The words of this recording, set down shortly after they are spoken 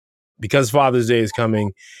because Father's Day is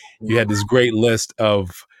coming, you had this great list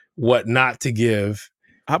of what not to give.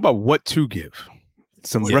 How about what to give?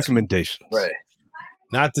 Some recommendations. Right.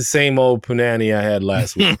 Not the same old punani I had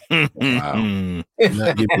last week. Wow. Not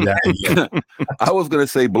give you that again. I was going to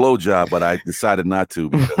say blowjob, but I decided not to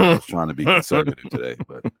because I was trying to be conservative today.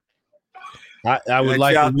 But I would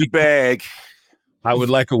like out the bag. I would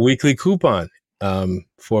like a weekly coupon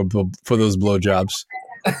for those blowjobs.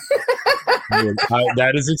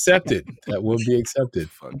 That is accepted. That will be accepted.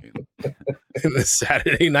 Fucking The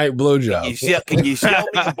Saturday night blowjob. Can you sell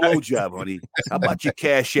me a blowjob, honey? How about you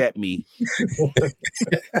cash at me?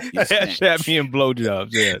 Cash at me and blowjobs.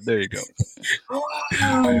 Yeah, there you go.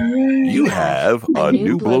 You have a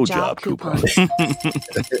new blowjob coupon.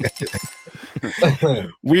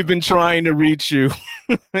 We've been trying to reach you.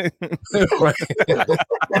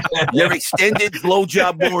 Your extended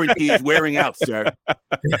blowjob warranty is wearing out, sir.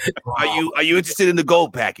 Are you interested in the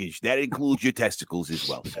gold package? That includes your testicles as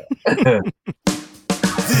well, sir.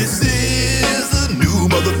 This is a new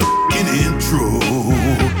motherfucking intro.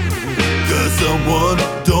 Cause someone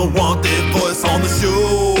don't want their voice on the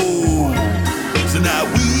show. So now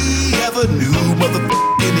we have a new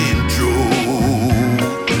motherfucking intro.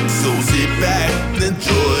 So sit back and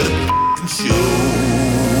enjoy the fucking show.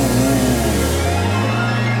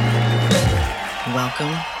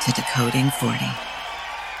 Welcome to Decoding 40.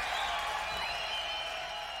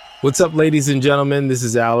 What's up, ladies and gentlemen? This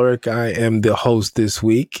is Alaric. I am the host this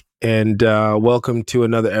week, and welcome to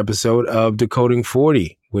another episode of Decoding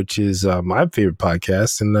 40, which is my favorite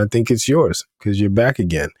podcast, and I think it's yours because you're back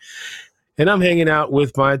again. And I'm hanging out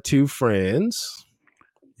with my two friends.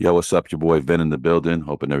 Yo, what's up? Your boy Vin in the building.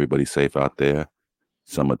 Hoping everybody's safe out there.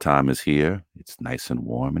 Summertime is here. It's nice and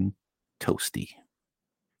warm and toasty.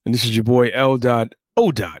 And this is your boy L.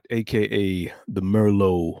 O. a.k.a. the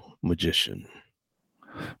Merlot Magician.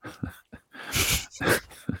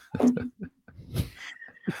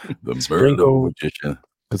 The Merlot Magician.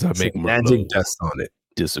 Because I make magic dust on it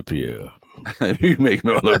disappear. You make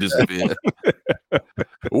Merlot disappear.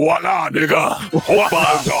 Voila, nigga.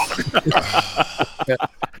 Voila.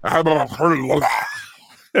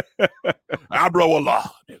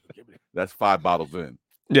 That's 5 bottles in.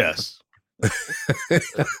 Yes.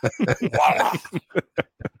 Voila.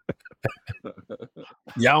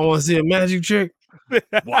 Y'all want to see a magic trick?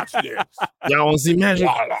 Watch this. Y'all want to see magic?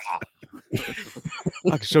 Voila.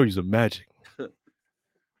 I can show you some magic.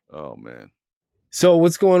 Oh, man. So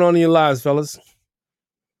what's going on in your lives, fellas?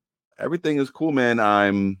 Everything is cool, man.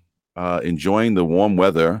 I'm enjoying the warm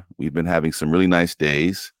weather. We've been having some really nice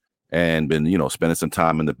days and been, spending some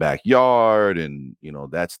time in the backyard, and,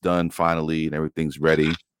 that's done finally, and everything's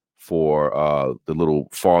ready for the little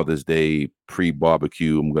Father's Day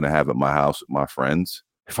pre-barbecue I'm going to have at my house with my friends.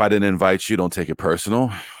 If I didn't invite you, don't take it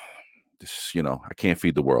personal. Just, I can't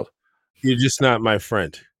feed the world. You're just not my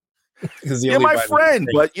friend. You're my friend,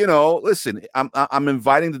 but listen, I'm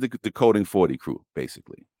inviting the Decoding 40 crew,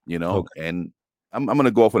 basically, okay. And I'm going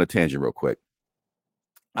to go off on a tangent real quick.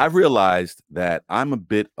 I've realized that I'm a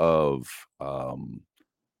bit of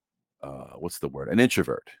what's the word? An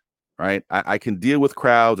introvert, right? I can deal with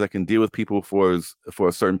crowds. I can deal with people for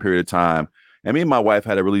a certain period of time. And me and my wife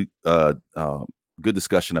had a really good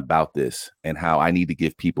discussion about this and how I need to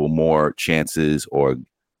give people more chances, or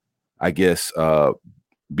I guess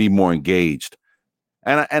be more engaged.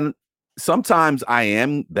 And sometimes I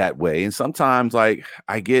am that way, and sometimes I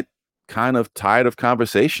get kind of tired of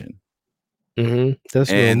conversation. Mm-hmm.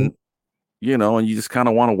 That's and normal. And you just kind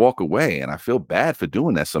of want to walk away, and I feel bad for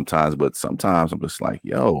doing that sometimes, but sometimes I'm just like,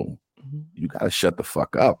 yo, you gotta shut the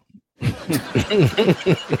fuck up.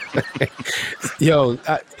 Yo,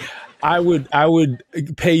 I would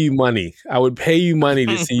pay you money. I would pay you money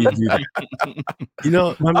to see you do that.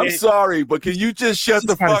 I'm sorry, but can you just shut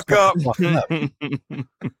the fuck up? You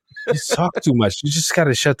talk too much. You just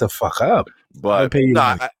gotta shut the fuck up. But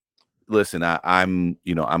listen, I'm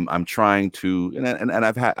trying to, and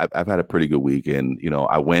I've had a pretty good week, and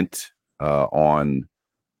I went on.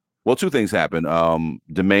 Well, two things happened.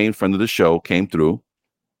 Demain, friend of the show, came through.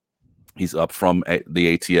 He's up from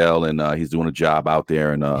the ATL, and he's doing a job out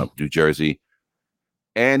there in New Jersey.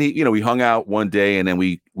 And we hung out one day, and then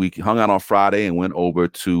we hung out on Friday and went over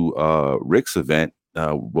to Rick's event.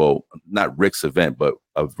 Well, not Rick's event, but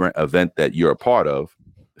an event that you're a part of,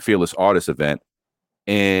 Fearless Artist event.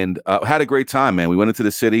 And had a great time, man. We went into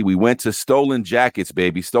the city. We went to Stolen Jackets,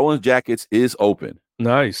 baby. Stolen Jackets is open.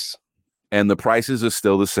 Nice. And the prices are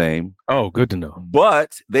still the same. Oh, good to know.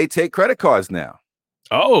 But they take credit cards now.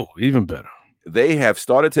 Oh, even better. They have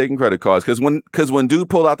started taking credit cards because when dude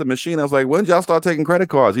pulled out the machine, I was like, when did y'all start taking credit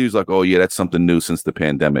cards? He was like, oh, yeah, that's something new since the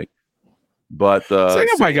pandemic. But So ain't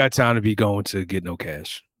nobody got time to be going to Get No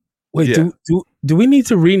Cash. Wait, Yeah. do we need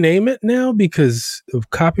to rename it now because of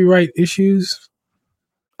copyright issues?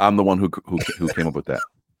 I'm the one who came up with that.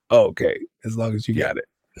 Oh, okay, as long as you got it.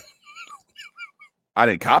 I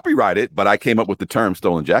didn't copyright it, but I came up with the term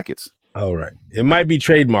stolen jackets. All right, it might be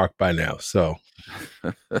trademarked by now. So,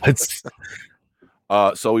 let's.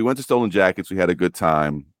 So we went to Stolen Jackets. We had a good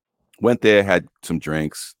time. Went there, had some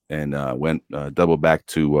drinks, and went double back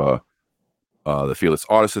to the Fearless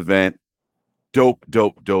Artist event.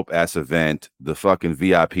 Dope ass event. The fucking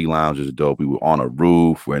VIP lounge is dope. We were on a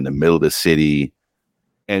roof. We're in the middle of the city.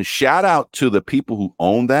 And shout out to the people who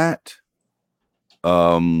own that.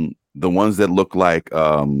 The ones that look like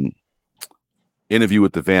Interview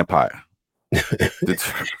with the Vampire.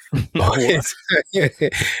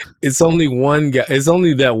 It's only one guy. It's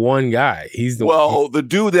only that one guy. He's the the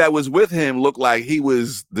dude that was with him looked like he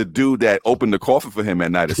was the dude that opened the coffin for him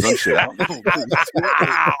at night or some shit. I don't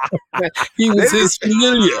know. He was his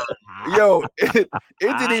familiar. Yo, it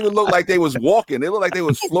didn't even look like they was walking. They looked like they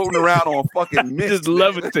was floating around on fucking mist. Just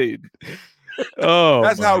levitating. Oh,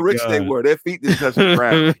 that's how rich they were. Their feet didn't touch the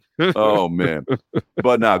ground. Oh man.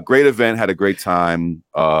 But no, great event. Had a great time.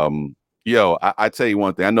 Yo, I tell you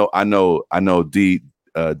one thing. I know. D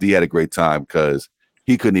had a great time because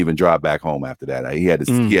he couldn't even drive back home after that. He had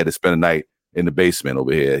to spend a night in the basement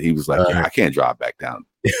over here. He was like, I can't drive back down.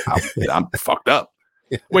 I'm fucked up.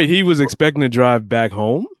 Wait, he was expecting to drive back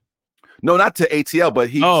home? No, not to ATL, but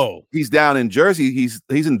he's down in Jersey.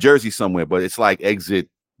 He's in Jersey somewhere, but it's like exit.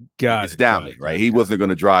 It's down there, right? He wasn't going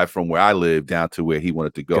to drive from where I live down to where he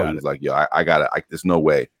wanted to go. He was like, yo, I gotta. There's no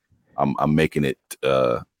way I'm making it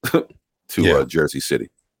to Jersey City.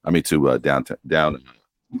 I mean to down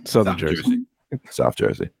Southern Jersey. South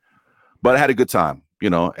Jersey. But I had a good time,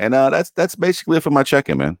 and that's basically it for my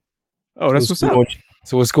check-in, man. Oh, that's what's up.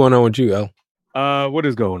 So what's going on with you, El? What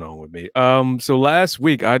is going on with me? So last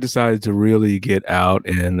week I decided to really get out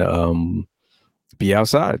and be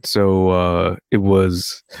outside. So it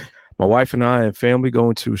was my wife and I and family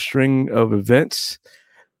going to a string of events.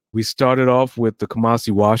 We started off with the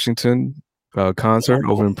Kamasi Washington concert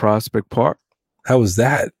over in Prospect Park. How was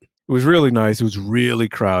that? It was really nice. It was really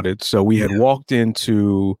crowded. So we had walked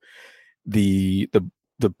into the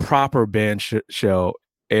proper band shell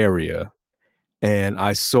area, and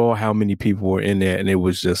I saw how many people were in there, and it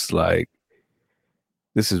was just like,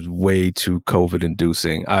 this is way too COVID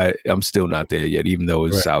inducing. I'm still not there yet, even though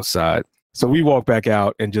it's outside. So we walked back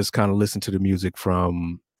out and just kind of listened to the music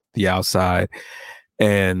from the outside.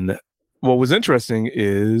 And what was interesting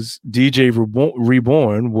is DJ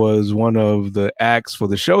Reborn was one of the acts for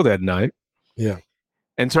the show that night. Yeah.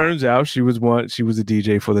 And turns out she was a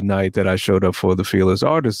DJ for the night that I showed up for the Fearless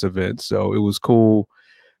Artists event. So it was cool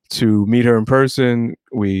to meet her in person.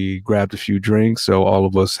 We grabbed a few drinks. So all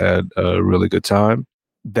of us had a really good time.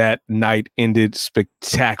 That night ended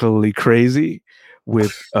spectacularly crazy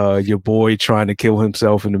with your boy trying to kill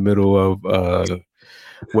himself in the middle of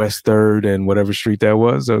West 3rd and whatever street that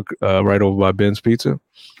was, right over by Ben's Pizza.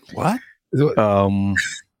 What? He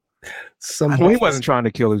wasn't trying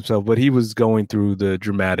to kill himself, but he was going through the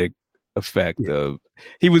dramatic effect of,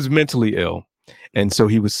 he was mentally ill. And so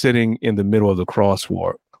he was sitting in the middle of the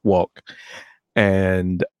crosswalk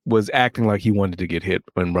and was acting like he wanted to get hit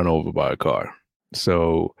and run over by a car.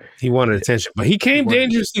 So he wanted attention, but he came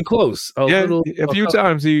dangerously close. A few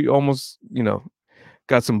times he almost,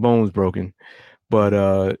 got some bones broken.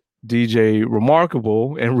 But DJ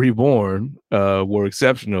Remarkable and Reborn were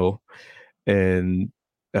exceptional in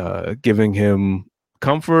giving him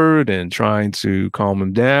comfort and trying to calm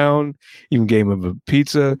him down. Even gave him a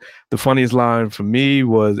pizza. The funniest line for me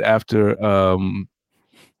was after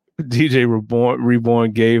DJ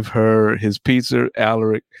Reborn gave her his pizza,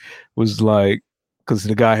 Alaric was like, because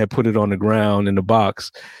the guy had put it on the ground in the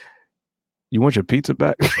box, "You want your pizza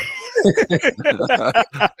back?"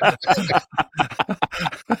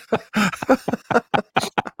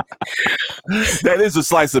 That is a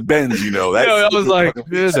slice of Ben's, I was like,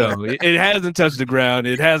 it hasn't touched the ground.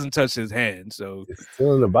 It hasn't touched his hand. So it's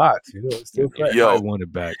still in the box. It's still fresh. I want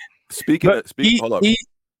it back. Hold up.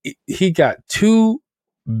 He got two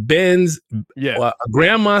Ben's, a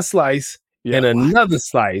grandma slice and another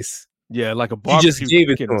slice. Yeah, like a barbecue just gave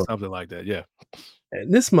it to or him. something like that. Yeah.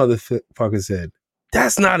 And this motherfucker said,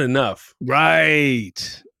 "That's not enough."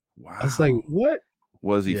 Right. Wow. I was like, "What?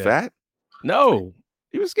 Was he fat?" No,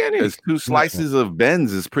 he was skinny. Because 2 slices of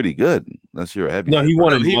Ben's is pretty good. Unless you're heavy. No, he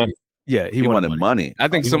wanted money. Yeah, he wanted money. I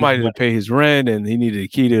think somebody to pay his rent, and he needed a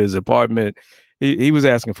key to his apartment. He was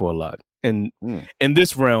asking for a lot, and in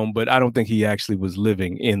this realm, but I don't think he actually was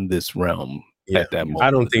living in this realm. Yeah. at that moment.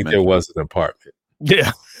 I don't think there was an apartment.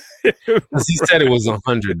 Yeah. 'Cause he said it was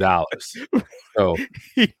 $100. So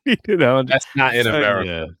that's not in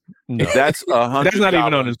America. No. That's $100. That's not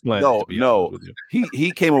even on his plan. No.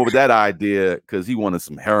 He came up with that idea because he wanted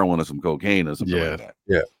some heroin or some cocaine or something like that.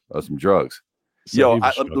 Yeah. Or some drugs. So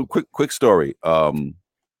Quick story.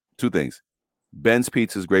 2 things. Ben's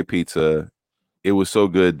Pizza is great pizza. It was so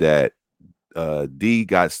good that D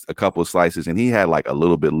got a couple of slices and he had like a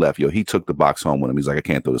little bit left. He took the box home with him. He's like, I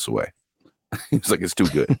can't throw this away. He's like, it's too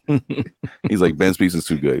good. He's like, Ben's Pizza is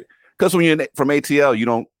too good. Because when you're from ATL, you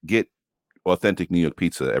don't get authentic New York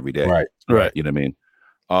pizza every day. Right. You know what I mean?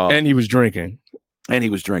 And he was drinking.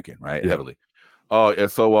 Right? Heavily. I'm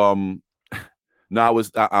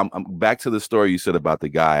back to the story you said about the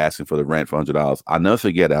guy asking for the rent for $100. I'll never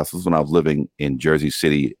forget. This was when I was living in Jersey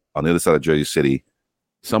City, on the other side of Jersey City.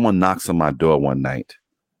 Someone knocks on my door one night.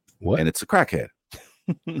 What? And it's a crackhead.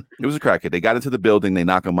 It was a crackhead. They got into the building. They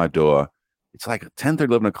knock on my door. It's like 10:30,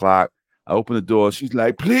 11 o'clock. I open the door. She's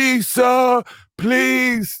like, please, sir,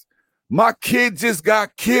 please. My kid just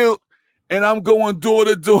got killed. And I'm going door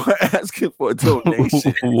to door asking for a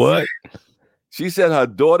donation. What? She said her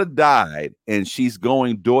daughter died and she's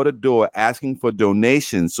going door to door asking for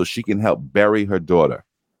donations so she can help bury her daughter.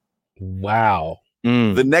 Wow.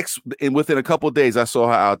 Within a couple of days, I saw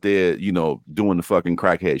her out there, doing the fucking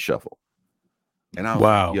crackhead shuffle. And I was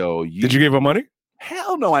like, yo, did you give her money?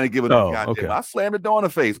 Hell no, I didn't give her no goddamn. Okay. I slammed the door in her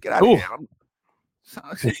face. Get out of here.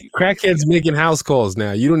 Crackheads making house calls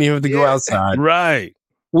now. You don't even have to go outside. Right.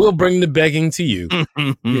 We'll bring the begging to you.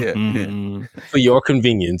 For your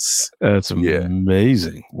convenience. That's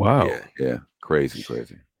amazing. Wow. Yeah. Crazy.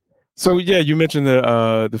 So you mentioned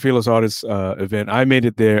the Fearless Artists event. I made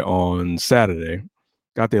it there on Saturday.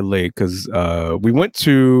 Got there late because we went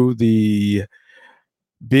to the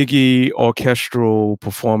Biggie orchestral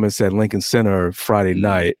performance at Lincoln Center Friday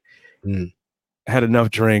night. Had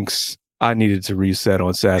enough drinks. I needed to reset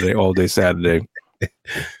on Saturday, all day Saturday.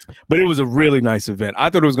 But it was a really nice event.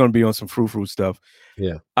 I thought it was going to be on some frou-frou stuff.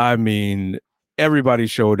 Yeah. I mean, everybody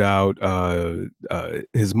showed out.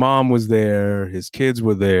 His mom was there. His kids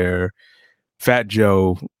were there. Fat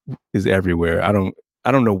Joe is everywhere. I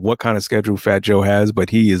don't know what kind of schedule Fat Joe has,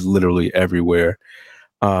 but he is literally everywhere.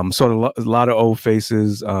 So a lot of old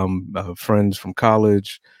faces, friends from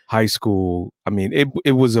college, high school. I mean,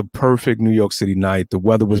 it was a perfect New York City night. The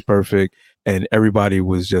weather was perfect and everybody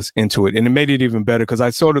was just into it. And it made it even better because I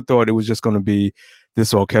sort of thought it was just going to be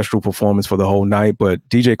this orchestral performance for the whole night, but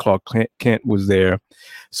DJ Clark Kent was there.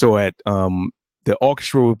 So the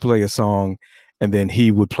orchestra would play a song and then he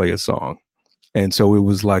would play a song. And so it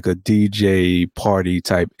was like a DJ party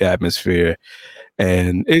type atmosphere.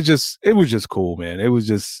 And it was just cool, man. It was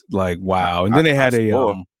just like, wow. And then they had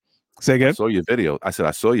say again? I saw your video. I said,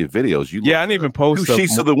 I saw your videos. I didn't even post 2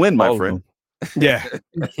 sheets to the wind, my friend. Yeah,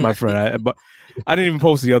 my friend. But I didn't even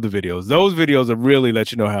post the other videos. Those videos are really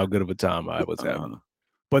let you know how good of a time I was having.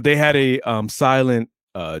 But they had a silent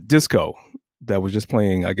disco that was just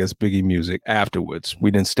playing, I guess, Biggie music afterwards.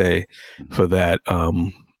 We didn't stay for that.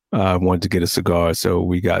 I wanted to get a cigar, so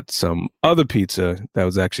we got some other pizza that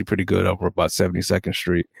was actually pretty good over about 72nd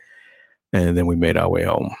Street, and then we made our way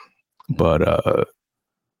home. But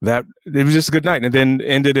it was just a good night, and then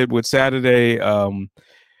ended it with Saturday.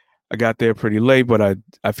 I got there pretty late, but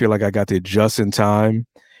I feel like I got there just in time.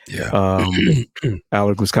 Yeah.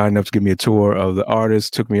 Alec was kind enough to give me a tour of the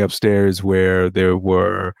artist, took me upstairs where there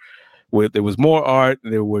was more art.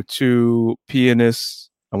 There were 2 pianists.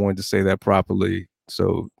 I wanted to say that properly,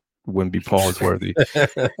 so wouldn't be pause-worthy,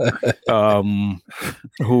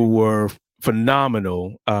 who were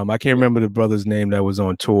phenomenal. I can't remember the brother's name that was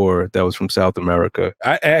on tour that was from South America.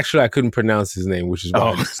 I couldn't pronounce his name, which is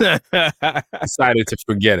why I decided to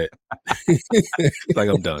forget it. Like,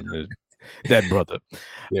 I'm done. That brother.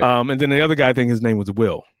 Yeah. And then the other guy, I think his name was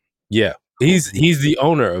Will. Yeah. He's the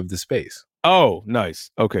owner of the space. Oh,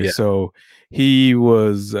 nice. Okay. Yeah. So he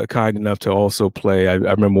was kind enough to also play. I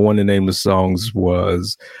remember one of the name of the songs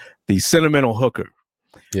was The Sentimental Hooker,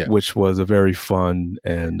 which was a very fun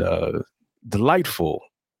and delightful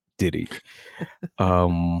ditty.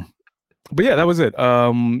 But yeah, that was it.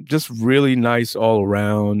 Just really nice all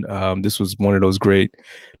around. This was one of those great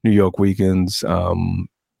New York weekends.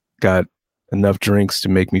 Got enough drinks to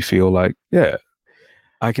make me feel like,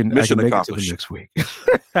 I can make it to the next week.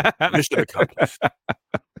 Mission accomplished.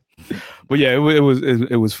 But yeah,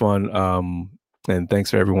 it was fun. And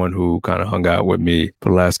thanks for everyone who kind of hung out with me for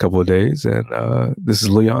the last couple of days. And this is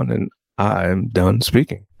Leon, and I am done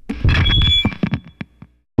speaking.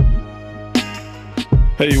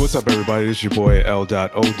 Hey, what's up, everybody? This is your boy L.O.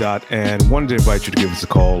 and wanted to invite you to give us a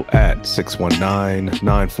call at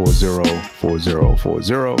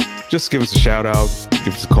 619-940-4040. Just give us a shout out,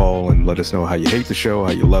 give us a call, and let us know how you hate the show,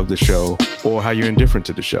 how you love the show, or how you're indifferent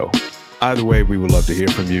to the show. Either way, we would love to hear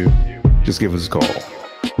from you. Just give us a call.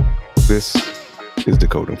 This is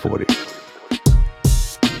Decoding 40.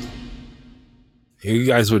 You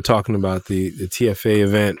guys were talking about the TFA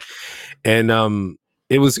event, and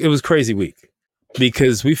it was crazy week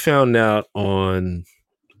because we found out on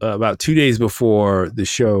about 2 days before the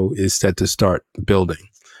show is set to start building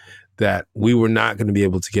that we were not going to be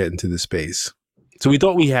able to get into the space. So we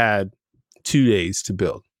thought we had 2 days to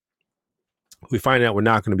build. We find out we're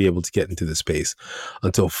not going to be able to get into the space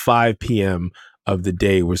until 5 p.m. of the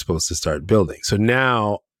day we're supposed to start building. So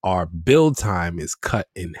now our build time is cut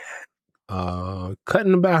in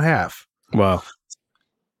about half. Wow.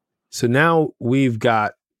 So now we've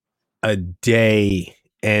got a day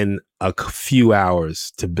and a few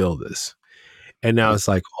hours to build this. And now it's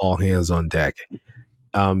like all hands on deck.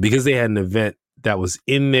 Because they had an event that was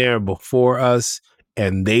in there before us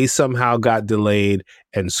and they somehow got delayed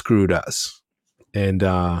and screwed us. And,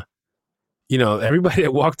 everybody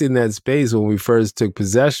that walked in that space when we first took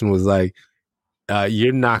possession was like,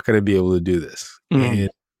 you're not going to be able to do this. And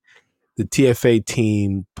the TFA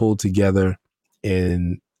team pulled together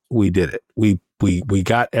and we did it. We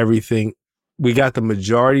got everything. We got the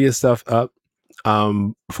majority of stuff up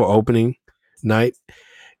for opening night,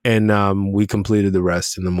 and we completed the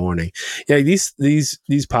rest in the morning. Yeah,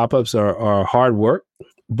 these pop-ups are hard work,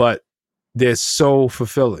 but they're so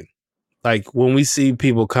fulfilling. Like when we see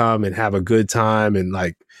people come and have a good time and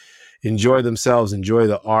like enjoy themselves, enjoy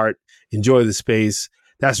the art, enjoy the space,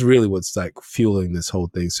 that's really what's like fueling this whole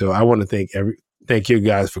thing. So I want to thank you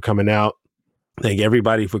guys for coming out. Thank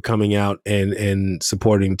everybody for coming out and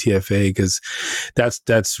supporting TFA, because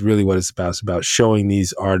that's really what it's about. It's about showing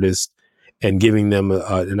these artists and giving them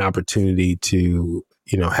an opportunity to,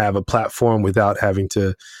 have a platform without having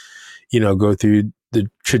to, go through the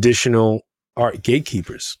traditional art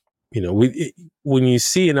gatekeepers. When you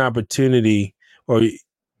see an opportunity or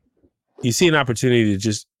you see an opportunity to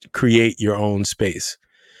just create your own space,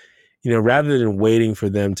 rather than waiting for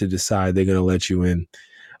them to decide they're going to let you in,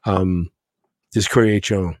 just create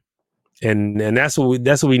your own. And that's what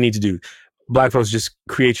we need to do. Black folks, just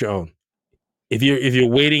create your own. If you're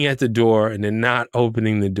waiting at the door and they're not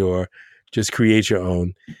opening the door, just create your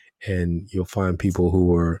own, and you'll find people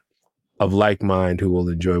who are of like mind who will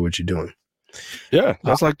enjoy what you're doing. Yeah,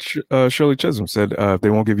 that's like Shirley Chisholm said, if they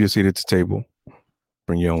won't give you a seat at the table,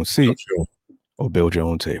 bring your own seat or build your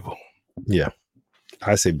own table. Yeah,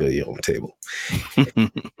 I say build your own table.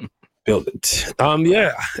 Build it.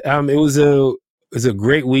 It was a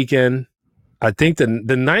great weekend. I think the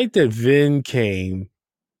night that Vin came,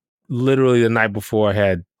 literally the night before, I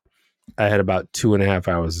had about 2.5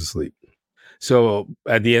 hours of sleep. So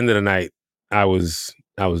at the end of the night, I was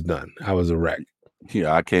done. I was a wreck.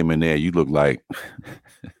 Yeah, I came in there. You look like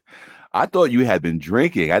I thought you had been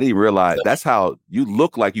drinking. I didn't realize that's how you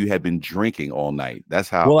look like you had been drinking all night. That's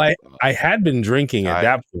how. Well, I had been drinking at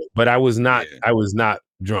that point, but I was not. Yeah. I was not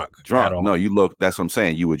drunk. At all. No, you look. That's what I'm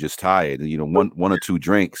saying. You were just tired. And one or two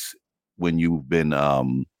drinks when you've been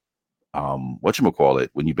whatchamacallit,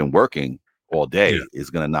 when you've been working all day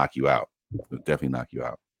is gonna knock you out. It'll definitely knock you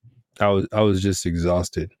out. I was just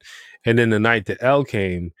exhausted. And then the night that L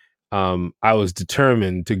came, I was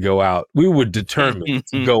determined to go out. We were determined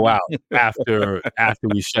to go out after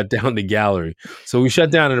we shut down the gallery. So we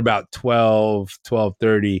shut down at about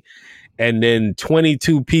 12:30, and then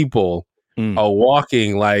 22 people are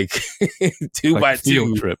walking like two by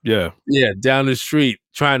two trip. Yeah, down the street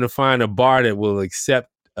trying to find a bar that will accept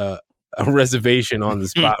a reservation on the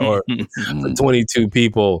spot or for 22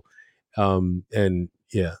 people. And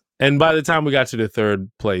by the time we got to the third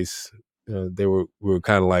place, we were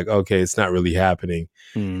kind of like, okay, it's not really happening.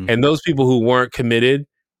 And those people who weren't committed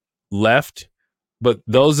left, but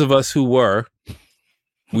those of us who were,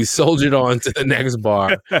 we soldiered on to the next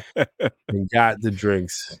bar and got the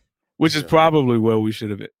drinks, which is probably where we should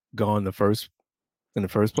have gone in the first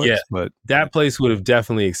place. Yeah, but that place would have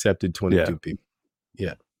definitely accepted 22 people.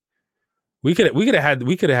 Yeah, we could have had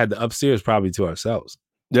the upstairs probably to ourselves.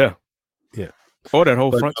 Yeah. Or that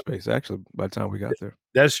whole front space, actually, by the time we got there.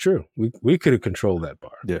 That's true. We could have controlled that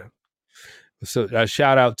bar. Yeah. So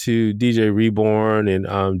shout out to DJ Reborn and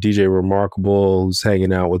DJ Remarkable, who's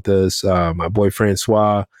hanging out with us. My boy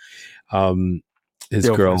Francois, his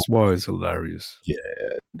girl. Francois is hilarious. Yeah.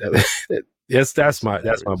 That's my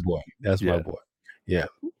boy. That's my boy. Yeah.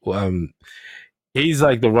 Well, he's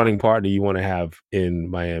like the running partner you want to have in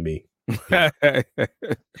Miami.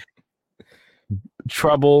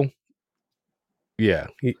 Trouble. Yeah.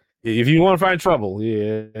 If you want to find trouble,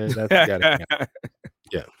 yeah, that's got it.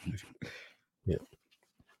 Yeah.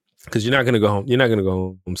 Because you're not gonna go home. You're not gonna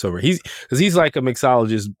go home sober. He's like a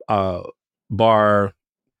mixologist bar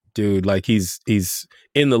dude. Like he's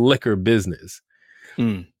in the liquor business.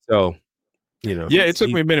 So, Yeah, it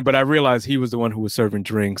took me a minute, but I realized he was the one who was serving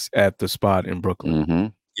drinks at the spot in Brooklyn. Mm-hmm.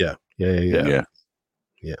 Yeah.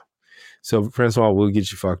 So Francois, we'll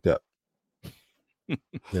get you fucked up.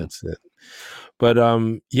 That's it. But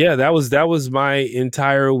that was my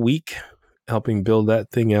entire week helping build that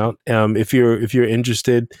thing out. If you're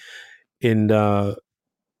interested in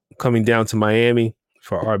coming down to Miami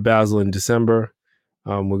for Art Basel in December,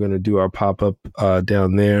 we're gonna do our pop-up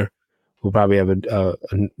down there. We'll probably have a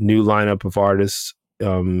new lineup of artists,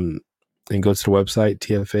 and go to the website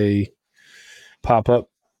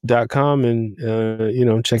tfapopup.com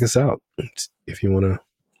and check us out if you want to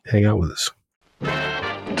hang out with us.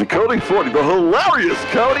 Decoding 40, the hilarious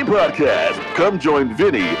comedy podcast. Come join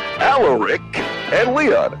Vinny, Alaric, and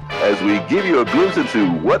Leon as we give you a glimpse into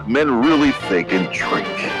what men really think and drink.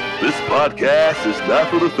 This podcast is not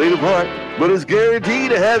for the faint of heart, but is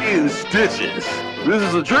guaranteed to have you in stitches. This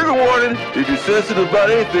is a trigger warning. If you're sensitive about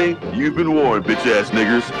anything, you've been warned, bitch-ass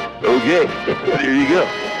niggers. Okay, there you go.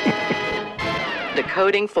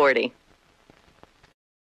 Decoding 40.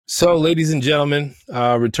 So, ladies and gentlemen,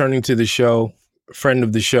 returning to the show, friend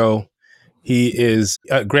of the show. He is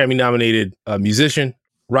a Grammy-nominated musician,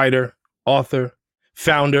 writer, author,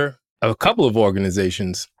 founder of a couple of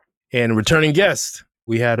organizations, and a returning guest.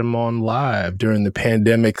 We had him on live during the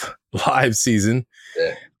pandemic live season.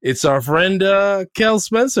 Yeah. It's our friend, Kel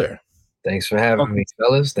Spencer. Thanks for having me,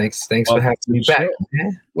 fellas. Thanks for having me back.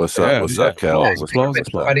 Man. What's up, Kel?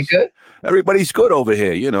 Everybody good? Everybody's good over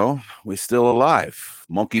here. We're still alive.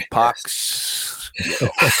 Monkeypox,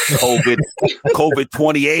 COVID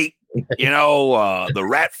 28. The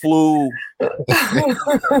rat flu,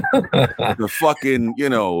 the fucking,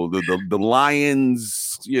 the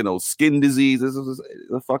lions, skin disease. This is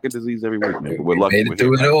a fucking disease every week, man. We're lucky. Made it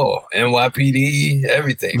through it all. NYPD,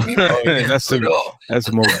 everything. That's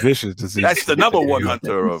the most vicious disease. That's the number one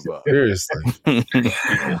hunter of seriously.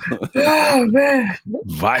 Oh man,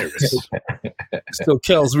 virus. So,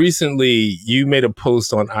 Kels, recently you made a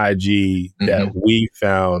post on IG that we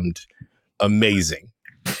found amazing.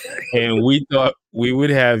 And we thought we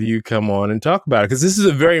would have you come on and talk about it because this is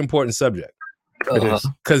a very important subject.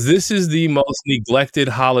 Because this is the most neglected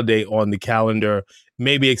holiday on the calendar,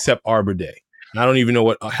 maybe except Arbor Day. I don't even know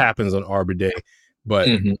what happens on Arbor Day, but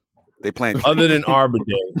they plan. Other than Arbor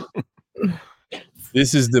Day,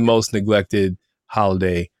 this is the most neglected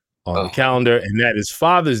holiday on the calendar, and that is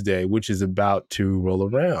Father's Day, which is about to roll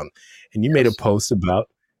around. And you made a post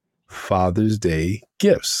about Father's Day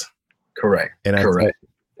gifts. Correct. And correct.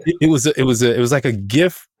 It was like a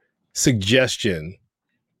gift suggestion.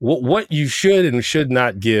 What you should and should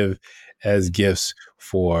not give as gifts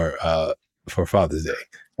for Father's Day.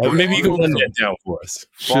 Maybe you can run that down for us.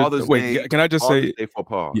 Father's Day. Can I just say? Day for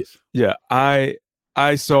pause. Yeah. I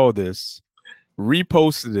saw this,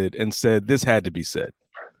 reposted it, and said this had to be said.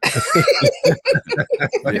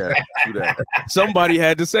 Yeah, do that. Somebody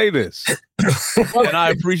had to say this, and I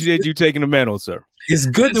appreciate you taking the mantle, sir. It's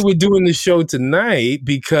good that we're doing the show tonight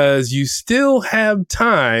because you still have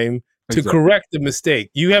time to correct the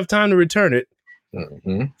mistake. You have time to return it.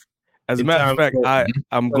 As a matter of fact,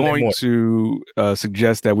 I'm going to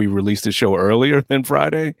suggest that we release the show earlier than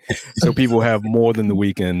Friday, so people have more than the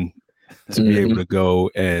weekend to be able to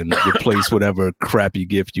go and replace whatever crappy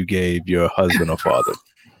gift you gave your husband or father.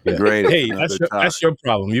 Yeah. Great. Hey, that's your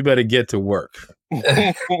problem. You better get to work.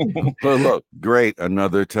 But look, great,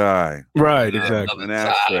 another tie. Right, exactly. An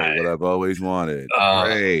ashtray, what I've always wanted.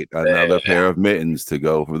 Great, another pair of mittens to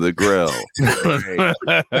go for the grill.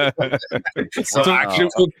 So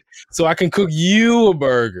I can cook you a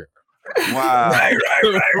burger. Wow. Right.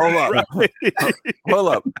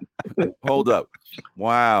 Hold up.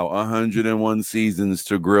 Wow. 101 seasons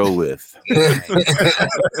to grill with. So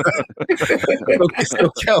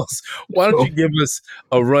Kels, why don't you give us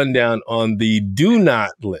a rundown on the do not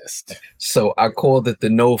list? So I called it the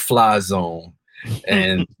no-fly zone.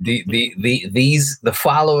 And the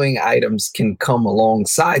following items can come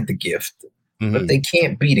alongside the gift, but they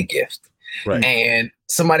can't be the gift. Right. And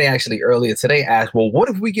somebody actually earlier today asked, well, what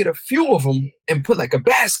if we get a few of them and put like a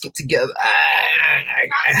basket together?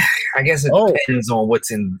 I guess it depends on what's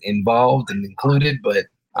involved and included, but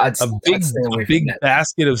I'd stay away from that.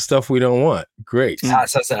 Basket of stuff we don't want. Great. I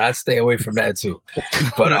said I'd stay away from that too.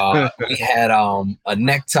 But we had a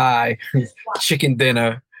necktie, chicken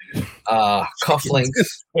dinner,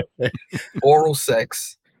 cufflinks, oral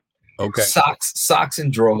sex, Okay. socks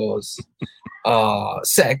and drawers,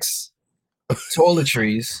 sex,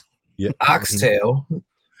 toiletries, Yeah. oxtail,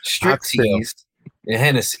 striptease, and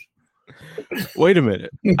Hennessy. Wait a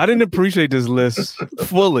minute. I didn't appreciate this list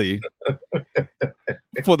fully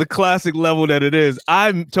for the classic level that it is.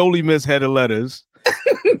 I totally misheaded letters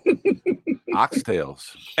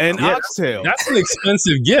Oxtails. and Yeah, oxtail. That's an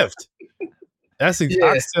expensive gift.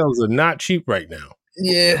 Oxtails are not cheap right now.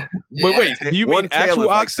 Yeah. Wait. Do you One mean tail actual is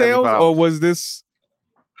like oxtail, $75. or was this?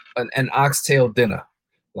 An oxtail dinner.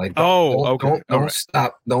 Like, Okay. don't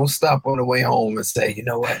stop on the way home and say, you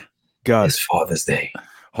know what? God, It's Father's Day.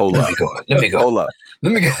 Hold up. Let me go. Hold up.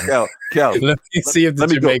 Let me go. Kel, Let me see if the let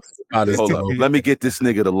me go. Jamaicans about this. hold up. Let me get this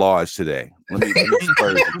nigga the large today. Let me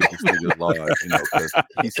spurge to get this nigga the large, because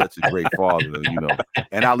he's such a great father,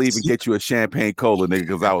 And I'll even get you a champagne cola, nigga,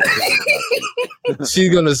 because I was thinking about you.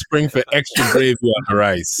 She's gonna spring for extra gravy on the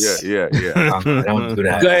rice. Yeah. Don't do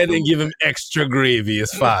that. Go ahead and give him extra gravy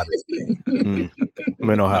as father. men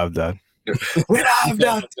don't have that. When I've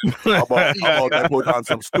done. How about I put on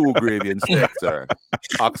some stew gravy instead, sir?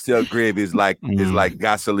 Oxtail gravy is like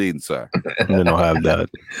gasoline, sir. Men don't have that.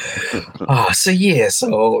 So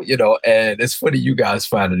and it's funny you guys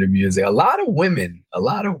finding the music. A lot of women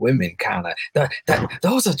kind of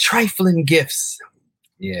those are trifling gifts.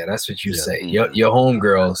 Yeah, that's what you say. Your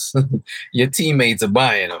homegirls, your teammates are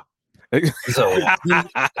buying them. So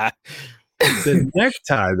The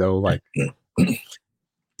necktie, though, like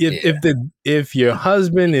if your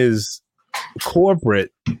husband is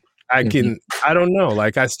corporate, I don't know.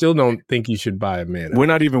 Like, I still don't think you should buy a man. We're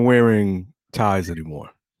not even wearing ties anymore.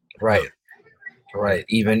 right.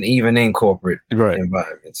 Even in corporate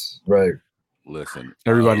environments. Right. Listen,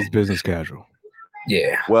 Everybody's business casual.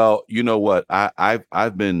 Yeah. well, you know what?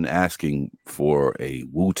 I've been asking for a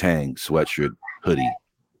Wu-Tang sweatshirt hoodie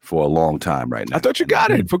for a long time right now. I thought you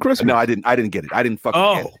got it for Christmas. No, I didn't get it. I didn't fucking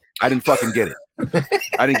get it. I didn't fucking get it.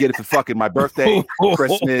 I didn't get it for fucking my birthday,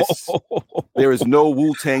 Christmas. There is no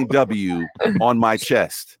Wu-Tang W on my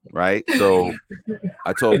chest, right? So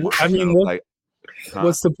I told what's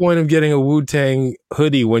the point of getting a Wu-Tang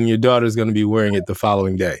hoodie when your daughter's going to be wearing it the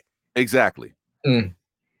following day? Exactly.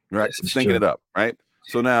 Right. Thinking it up. Right.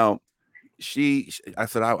 So now I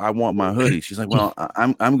said, I want my hoodie. She's like, well,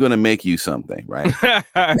 I'm going to make you something. Right.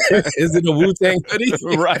 Is it a Wu-Tang hoodie?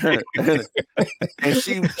 Right. And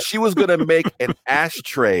she was going to make an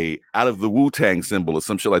ashtray out of the Wu-Tang symbol or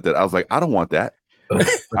some shit like that. I was like, I don't want that.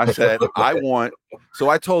 I said, I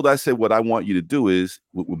said, what I want you to do is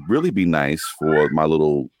what would really be nice for my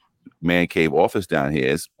little man cave office down here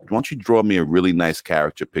is, why don't you draw me a really nice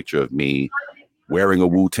character picture of me wearing a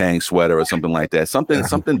Wu-Tang sweater or something like that,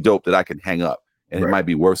 something dope that I can hang up, and it might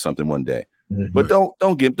be worth something one day. But don't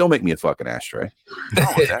make me a fucking ashtray. I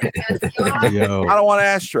don't want that. Yo, I don't want an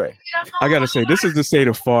ashtray. I gotta say, this is the state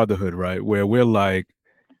of fatherhood, right? Where we're like,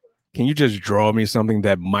 can you just draw me something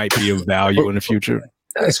that might be of value in the future?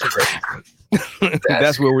 That's crazy.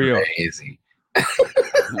 That's where we are. Crazy.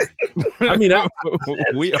 I mean,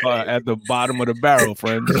 we are at the bottom of the barrel,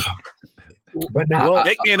 friends. But now,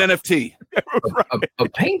 Make me an NFT. a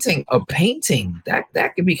painting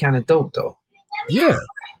that could be kind of dope though. Yeah.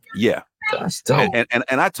 That's dope. And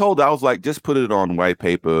I told her, I was like, just put it on white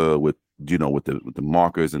paper with the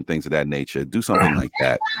markers and things of that nature. Do something like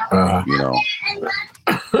that. No,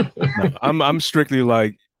 I'm strictly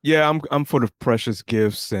like, yeah, I'm for the precious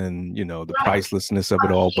gifts and the pricelessness of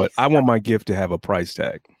it all, but I want my gift to have a price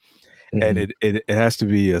tag. And it has to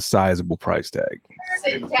be a sizable price tag.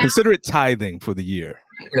 Consider it tithing for the year.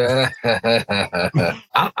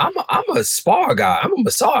 I'm a spa guy. I'm a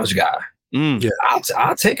massage guy. Yeah.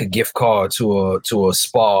 I'll take a gift card to a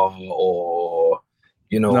spa, or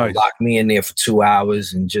Nice. lock me in there for 2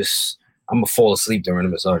 hours and just I'm gonna fall asleep during the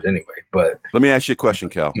massage anyway. But let me ask you a question,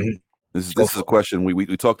 Cal. This is a question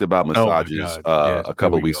we talked about massages a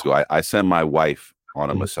couple of weeks ago. I sent my wife on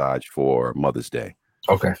a massage for Mother's Day.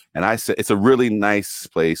 Okay. And I said, it's a really nice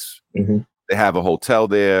place. They have a hotel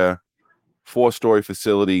there, 4-story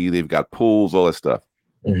facility. They've got pools, all that stuff.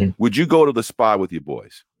 Would you go to the spa with your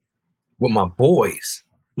boys? With my boys?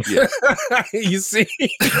 Yeah. You see?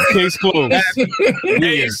 Case closed.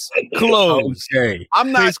 Case closed. Okay.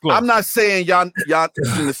 I'm not saying y'all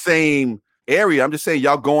in the same area. I'm just saying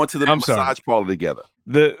y'all going to the massage parlor together.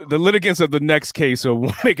 The litigants of the next case are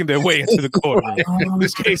making their way into the courtroom.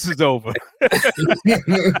 This case is over.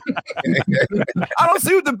 I don't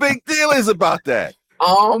see what the big deal is about that.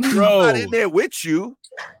 Bro, I'm not in there with you.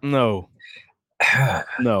 No.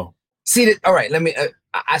 See that? All right. Let me.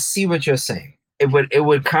 I see what you're saying, it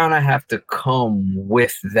would kind of have to come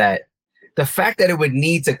with that. The fact that it would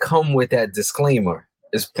need to come with that disclaimer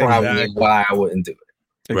is probably why I wouldn't do it.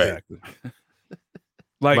 Exactly.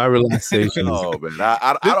 Like my relaxation. Oh man,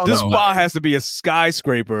 I don't this know. spa has to be a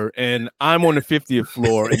skyscraper, and I'm on the 50th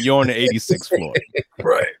floor, and you're on the 86th floor.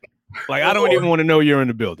 Right. Like I don't even want to know you're in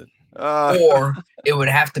the building. Or it would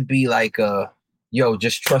have to be like, yo,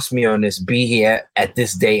 just trust me on this. Be here at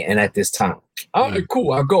this day and at this time. All right,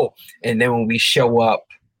 cool. I'll go. And then when we show up,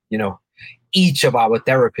 you know, each of our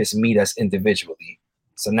therapists meet us individually.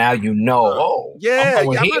 So now you know. Oh, yeah,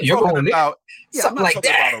 I'm here, you're going about. Yeah, something like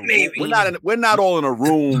that, maybe. We're not all in a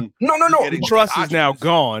room. No. Trust is now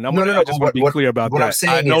gone. I just want to be clear about that.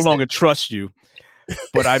 I no longer trust you,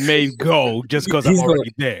 but I may go just because I'm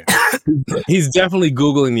already there. He's definitely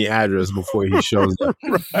Googling the address before he shows up.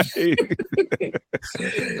 Right.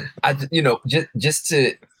 Just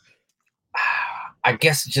to, I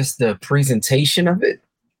guess, just the presentation of it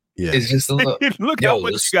is just a little. Look how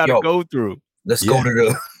much you got to go through. Let's go to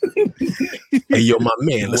the. Hey, yo, my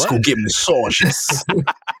man, let's go get massages.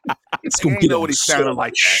 Let's go get nobody sounding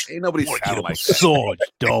like that. Ain't nobody sounding like that. Massage,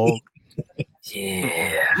 dog.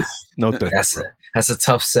 Yeah. No thanks. That's a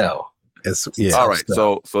tough sell. All right.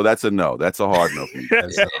 So that's a no. That's a hard no for me.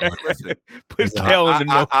 Listen, put hell in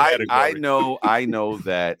the no category. I know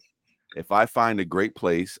that if I find a great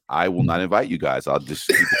place, I will not invite you guys. I'll just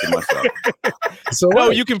keep it to myself. So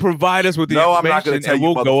no, you can provide us with the information. I'm not going to tell you.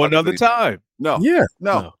 We'll go another time. No. Yeah.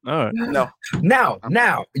 No. All right. No.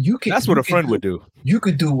 Now you can. That's what a friend would do. You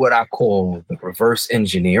could do what I call the reverse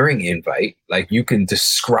engineering invite. Like you can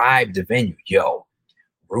describe the venue. Yo,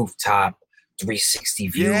 rooftop, 360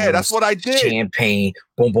 views. Yeah, that's what I did. Champagne,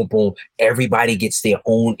 boom, boom, boom. Everybody gets their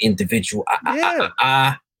own individual.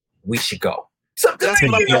 We should go. Something that's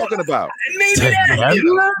what I'm talking about.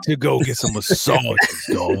 To go get some massages,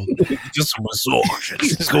 dog. Just some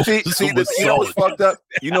massages. See, you know what's fucked up?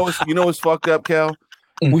 You know what's fucked up, Cal?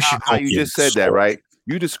 How you just said that, right?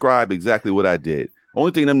 You described exactly what I did.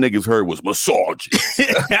 Only thing them niggas heard was massage.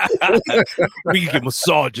 We can get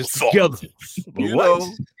massages together. You know,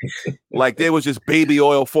 like there was just baby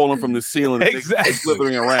oil falling from the ceiling, exactly,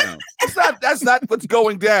 slithering around. That's not what's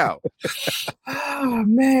going down. Oh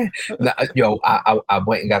man, I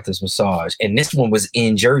went and got this massage, and this one was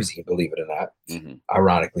in Jersey, believe it or not. Mm-hmm.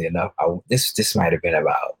 Ironically enough, this might have been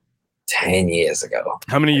about 10 years ago.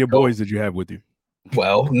 How many of your boys did you have with you?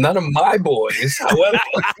 Well, none of my boys.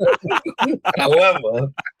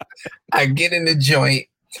 However, I get in the joint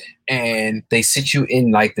and they sit you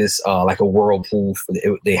in like this, like a whirlpool.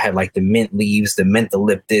 They had like the mint leaves, the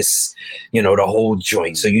mentholyptus, the whole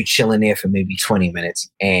joint. So you chilling there for maybe 20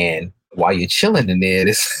 minutes. And while you're chilling in there,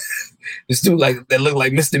 this dude that looked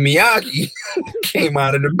like Mr. Miyagi came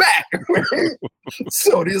out of the back.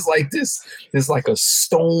 So there's like a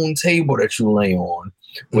stone table that you lay on,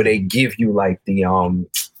 where they give you like the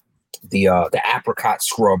apricot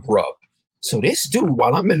scrub rub. So this dude,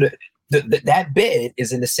 while I'm in that bed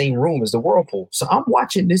is in the same room as the whirlpool. So I'm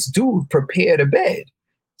watching this dude prepare the bed.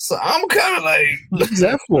 So I'm kind of like, what's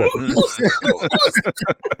that for?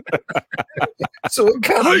 So it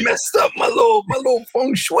kind of messed up my little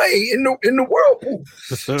feng shui in the whirlpool.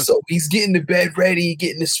 So he's getting the bed ready,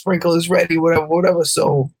 getting the sprinklers ready, whatever.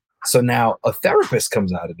 So now a therapist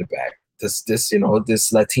comes out of the back.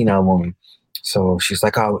 This Latina woman. So she's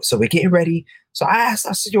like, oh, so we're getting ready. So I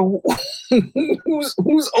said, yo, who's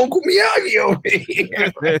Uncle Miyagi over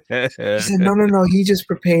here? She said, no, he just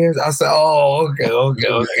prepares. I said, oh,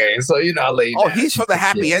 okay. So, I laid down. He's for the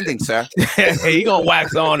happy ending, sir. He gonna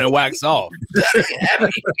wax on and wax off.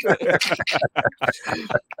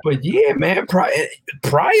 But yeah, man, prior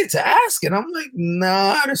to asking, I'm like,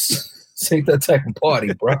 nah, this ain't that type of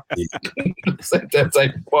party, bro. It's like that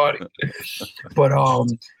type of party. But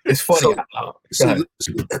it's funny.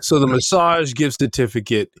 So the massage gift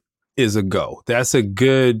certificate is a go. That's a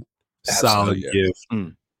good, solid gift.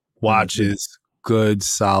 Watches, good,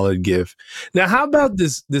 solid gift. Now, how about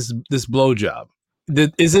this blowjob?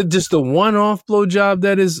 Is it just a one-off blowjob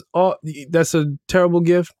that's a terrible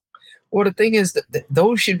gift? Well, the thing is that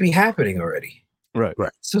those should be happening already. Right.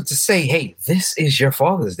 So to say, hey, this is your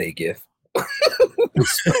Father's Day gift.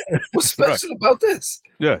 What's special about this?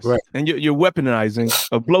 Yes, right. And you're weaponizing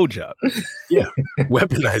a blowjob. Yeah,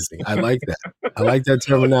 weaponizing. I like that. I like that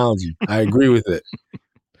terminology. I agree with it.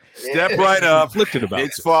 Step right up. About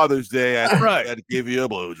it's Father's Day. I got to give you a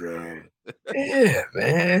blowjob. Yeah,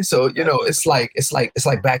 man. So it's like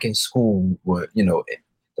back in school where the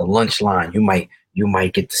lunch line you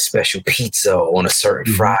might get the special pizza on a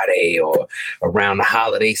certain Friday, or around the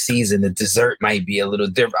holiday season, the dessert might be a little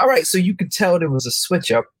different. All right, so you could tell there was a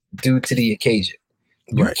switch up due to the occasion.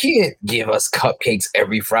 You Right. can't give us cupcakes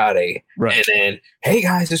every Friday, Right. and then, hey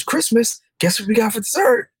guys, it's Christmas. Guess what we got for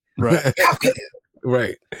dessert? Right. Cupcake.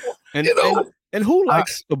 Right. And, You know? and who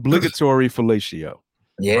likes obligatory fellatio?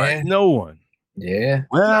 Yeah, Right? No one. yeah.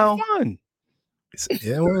 Well, It's not fun.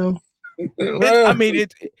 Yeah, well, I mean,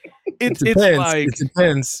 it it's depends. like It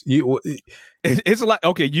depends. it's like,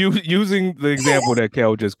 okay, you using the example that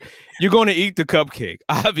Kel just, you're going to eat the cupcake.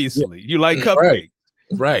 Obviously, you like cupcake,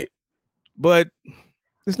 Right. but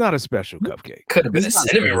it's not a special cupcake. Could have been a It's not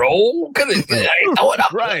cinnamon fair. roll. Could have been throw it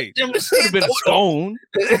up. Right. Just Could have been a throw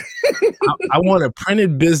it up. scone. I want a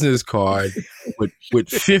printed business card with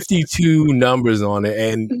 52 numbers on it,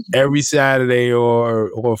 and every Saturday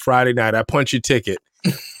or Friday night, I punch your ticket.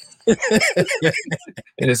 And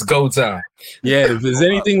it's go time. Yeah, if there's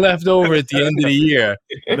anything left over at the end of the year,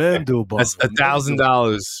 Mandelbaum. that's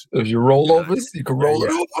 $1,000. If you roll overs, you can roll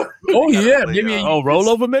Yeah. it over. Oh yeah, Like, maybe Oh,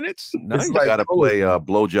 rollover minutes? Nice. you got to play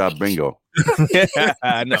blowjob bingo.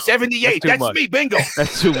 No, 78. too That's much. me. Bingo.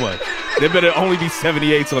 that's too much. There better only be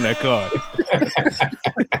 78s on that card.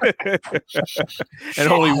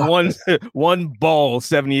 And only one ball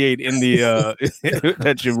 78 in the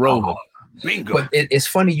that you're rolling. Bingo. But it's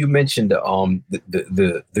funny you mentioned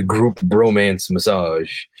the group bromance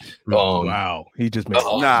massage. Wow. He just made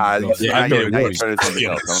Oh, Nah, yeah, I I know know it you works. turned it something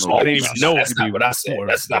else. I don't know I what didn't it even is. know That's it could not be what I said. worse,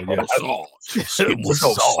 That's not but what yeah. I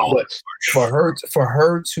said. For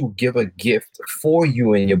her to give a gift for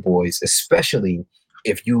you and your boys, especially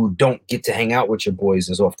if you don't get to hang out with your boys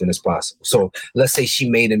as often as possible. So let's say she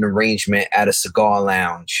made an arrangement at a cigar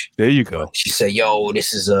lounge. There you go. She said, "Yo,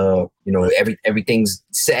 this is everything's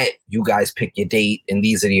set. You guys pick your date, and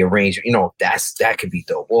these are the arrangements. That could be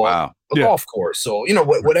dope. Or Wow. a Yeah. golf course. So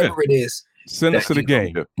whatever it is, Send us to the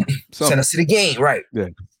game. send us to the game, right? Yeah.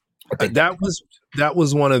 I think That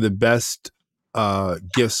was one of the best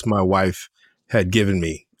gifts my wife had given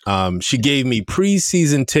me. She gave me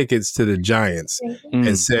preseason tickets to the Giants Mm,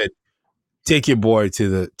 and said, "Take your boy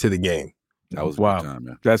to the game." That was a Wow. good time,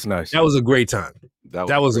 man. that's nice. That was a great time. That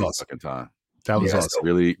That a was great awesome. fucking time. That was Yeah, awesome.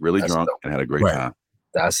 Really, really That's drunk dope. and had a great Right. time.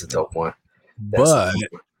 that's a dope one. That's But a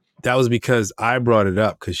dope one. that was because I brought it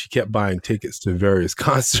up because she kept buying tickets to various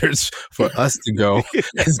concerts for us to go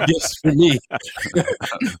as gifts for me.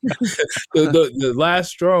 the last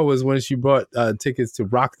straw was when she brought tickets to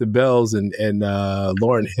Rock the Bells and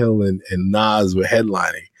Lauryn Hill and Nas were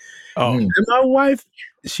headlining. Oh, Mm. And my wife,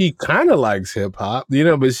 she kind of likes hip hop,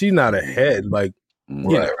 but she's not a head. Like, Mm.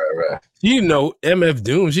 Yeah. Right. she didn't know MF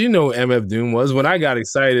Doom. She didn't know what MF Doom was. When I got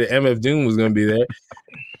excited, MF Doom was going to be there.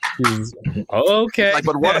 She was, okay. Like,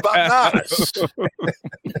 but what about Nas?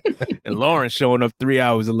 and Lauren showing up 3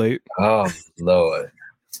 hours late. Oh Lord.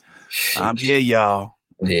 I'm here, y'all.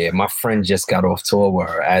 Yeah, my friend just got off tour with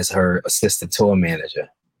her as her assistant tour manager.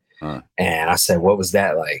 Huh. And I said, "What was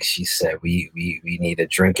that like?" She said, we need a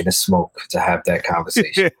drink and a smoke to have that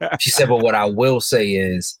conversation. She said, "But what I will say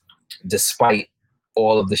is, despite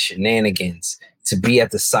all of the shenanigans, to be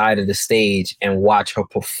at the side of the stage and watch her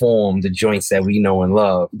perform the joints that we know and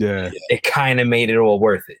love, Yeah. it kind of made it all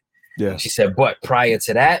worth it." Yeah. She said, "But prior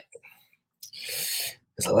to that,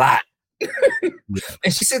 there's a lot."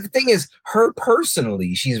 And she said the thing is, her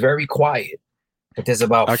personally, she's very quiet, but there's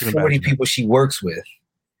about I can 40 imagine. people she works with.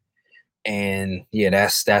 And yeah,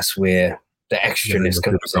 that's where the extraness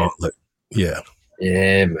comes in. Yeah.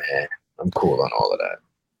 Yeah, man. I'm cool on all of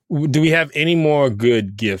that. Do we have any more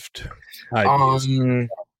good gift ideas?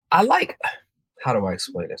 I like, how do I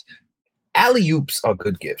explain this? Alley-oops are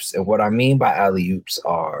good gifts. And what I mean by alley-oops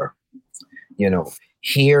are,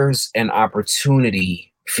 here's an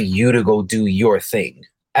opportunity for you to go do your thing,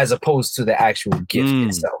 as opposed to the actual gift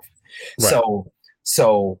itself. Right.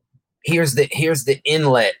 So here's the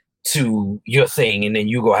inlet to your thing, and then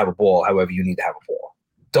you go have a ball however you need to have a ball.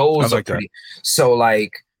 Those I are like that. pretty. So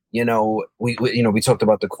we talked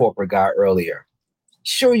about the corporate guy earlier.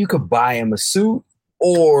 Sure, you could buy him a suit,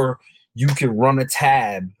 or you could run a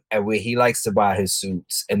tab at where he likes to buy his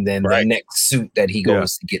suits, and then Right. the next suit that he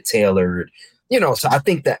goes to get tailored. So I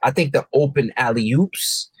think the open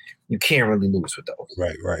alley-oops, you can't really lose with those.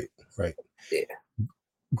 Right. Yeah.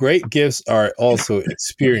 Great gifts are also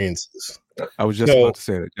experiences. I was just So- about to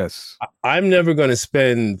say that. Yes. I'm never going to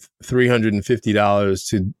spend $350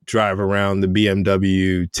 to drive around the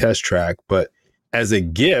BMW test track, but as a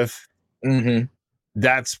gift, Mm-hmm.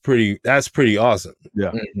 that's pretty awesome.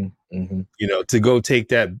 Mm-hmm. Mm-hmm. To go take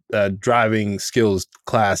that driving skills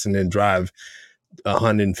class and then drive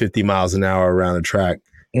 150 miles an hour around a track.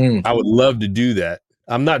 Mm. I would love to do that.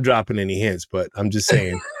 I'm not dropping any hints, but I'm just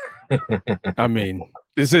saying. I mean,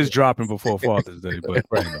 this is dropping before Father's Day, but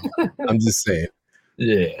I'm just saying.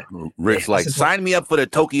 Yeah. Rick's like, sign me up for the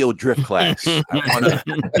Tokyo drift class. I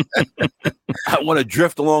want to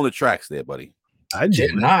drift along the tracks there, buddy. I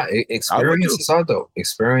did. Experiences are dope.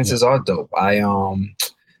 Experiences are dope. I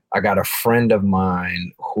got a friend of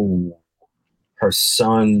mine who her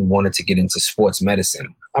son wanted to get into sports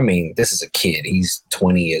medicine. I mean, this is a kid. He's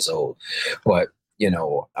 20 years old. But,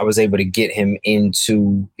 I was able to get him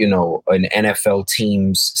into, an NFL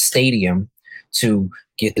team's stadium to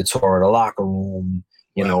get the tour of the locker room,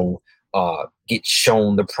 get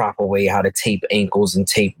shown the proper way how to tape ankles and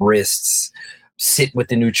tape wrists, sit with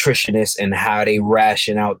the nutritionist and how they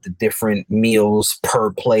ration out the different meals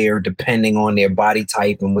per player depending on their body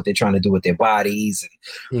type and what they're trying to do with their bodies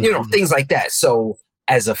and things like that. So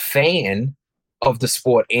as a fan of the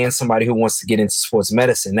sport and somebody who wants to get into sports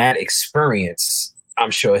medicine, that experience, I'm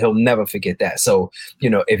sure he'll never forget that. So,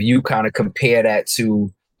 if you kind of compare that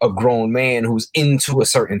to a grown man who's into a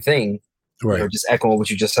certain thing, right? Just echoing what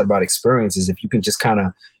you just said about experiences, if you can just kind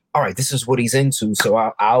of, all right, this is what he's into, so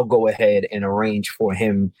I'll go ahead and arrange for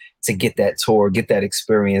him to get that tour, get that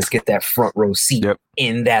experience, get that front row seat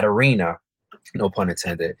in that arena. No pun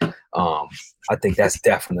intended. I think that's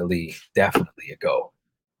definitely a go.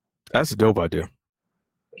 That's a dope idea.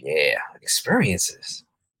 Yeah, experiences.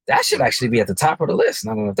 That should actually be at the top of the list.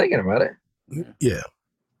 Now that I'm thinking about it. Yeah,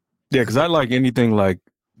 because I like anything like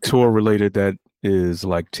tour related that is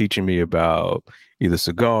like teaching me about either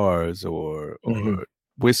cigars or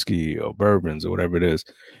whiskey or bourbons or whatever it is,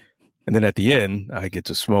 and then at the end I get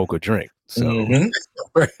to smoke or drink. So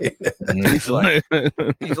he's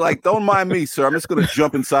like, don't mind me, sir. I'm just gonna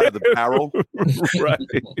jump inside of the barrel, right?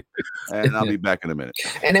 And I'll be back in a minute.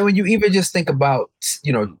 And then when you even just think about,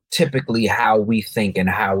 typically how we think and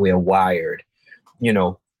how we're wired,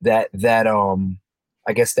 that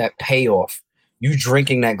I guess that payoff. You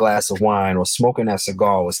drinking that glass of wine or smoking that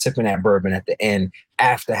cigar or sipping that bourbon at the end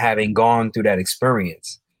after having gone through that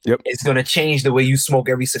experience. Yep. It's going to change the way you smoke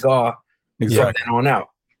every cigar from then on out.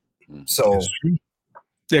 So,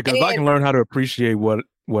 because if I can learn how to appreciate what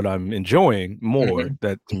I'm enjoying more,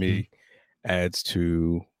 that to me adds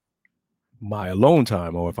to my alone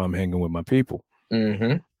time, or if I'm hanging with my people.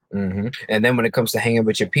 And then when it comes to hanging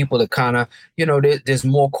with your people, to kind of, there's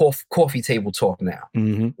more coffee table talk now,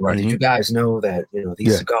 right? Did you guys know that,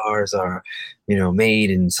 these cigars are, made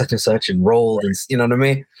in such and such and rolled and, you know what I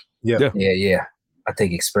mean? Yeah. I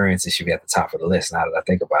think experiences should be at the top of the list now that I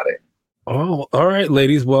think about it. Oh, all right,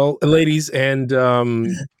 ladies. Well, ladies and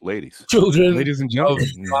ladies, children, ladies and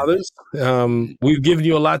gentlemen, fathers, we've given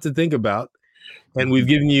you a lot to think about, and we've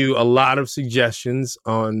given you a lot of suggestions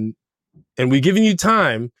and we've given you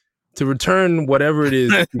time to return whatever it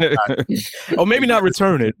is. Or maybe not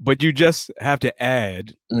return it, but you just have to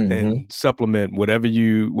add and supplement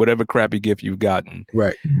whatever crappy gift you've gotten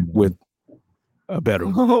with a better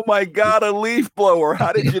one. Oh my God, a leaf blower.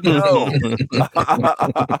 How did you know?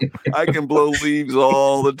 I can blow leaves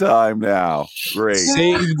all the time now. Great.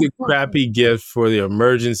 Save the crappy gift for the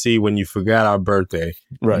emergency when you forgot our birthday.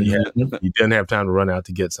 Right. You didn't have time to run out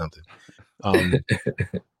to get something.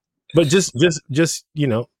 But just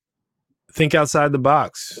think outside the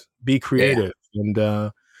box, be creative,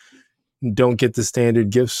 and don't get the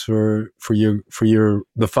standard gifts for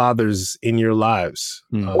the fathers in your lives.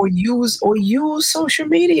 Or use social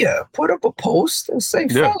media. Put up a post and say,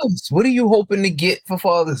 fellas, what are you hoping to get for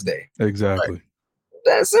Father's Day? Exactly. Right.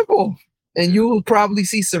 That's simple. And you will probably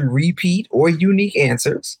see some repeat or unique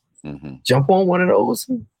answers. Jump on one of those.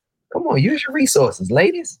 Come on, use your resources,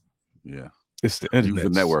 ladies. Yeah. It's the internet,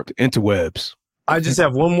 the network, the interwebs. I just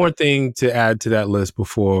have one more thing to add to that list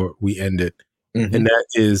before we end it, and that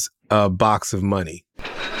is a box of money.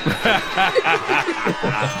 A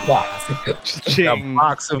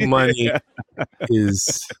box of money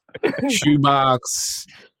is shoebox,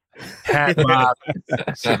 hat box,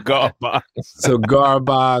 cigar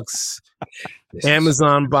box,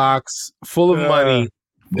 Amazon box, full of money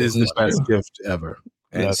is the best gift ever.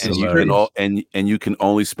 And you can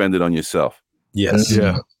only spend it on yourself. Yes.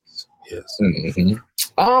 Yeah. Yes.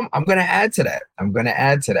 I'm gonna add to that.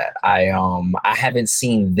 I haven't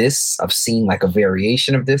seen this. I've seen like a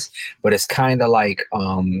variation of this, but it's kind of like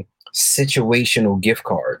situational gift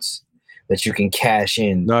cards that you can cash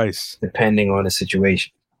in. Nice. Depending on the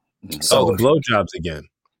situation. So the blowjobs again.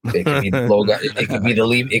 It could be the blow guy. It could be the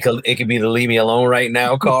leave. It could be the leave me alone right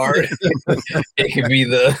now card. It could be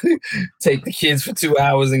the take the kids for 2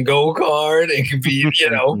 hours and go card. It could be,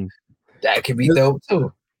 that could be dope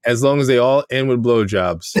too. As long as they all end with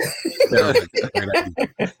blowjobs.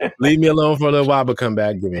 Leave me alone for a little while, but come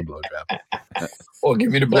back, give me a blowjob. or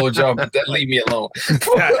give me the blowjob, but then leave me alone.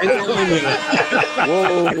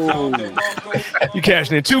 Whoa. You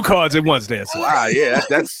cashing in 2 cards at once, there. So. Wow, yeah,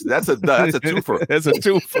 that's a twofer. That's a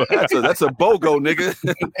twofer. That's a BOGO,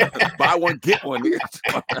 nigga. Buy one, get one, nigga.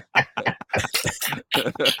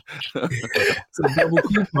 It's a double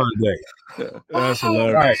coupon day. That's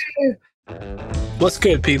hilarious. All right. What's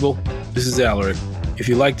good, people? This is Alaric. If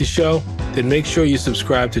you like the show, then make sure you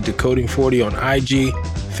subscribe to Decoding 40 on IG,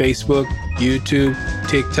 Facebook, YouTube,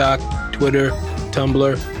 TikTok, Twitter,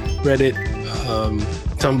 Tumblr, Reddit,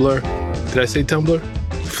 Tumblr. Did I say Tumblr?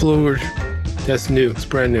 Fluid. That's new. It's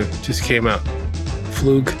brand new. Just came out.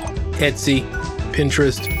 Flug, Etsy,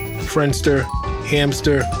 Pinterest, Friendster,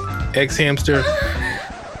 Hamster, X-Hamster.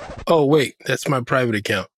 Oh, wait. That's my private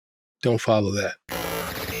account. Don't follow that.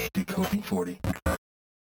 Decoding 40.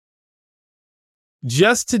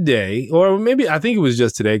 Just today, or maybe I think it was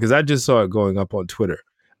just today because I just saw it going up on Twitter.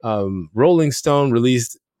 Rolling Stone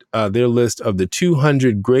released their list of the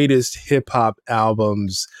 200 greatest hip hop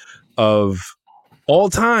albums of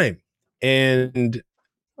all time. And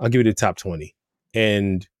I'll give you the top 20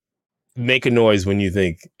 and make a noise when you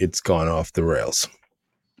think it's gone off the rails.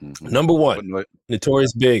 Mm-hmm. Number 1,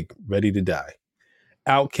 Notorious Big, Ready to Die.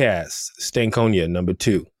 Outkast, Stankonia, number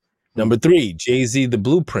 2. Number 3, Jay-Z, The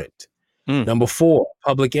Blueprint. Number 4,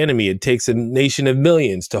 Public Enemy, It Takes a Nation of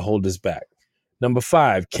Millions to Hold Us Back. Number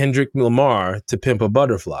 5, Kendrick Lamar, To Pimp a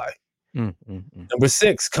Butterfly. Number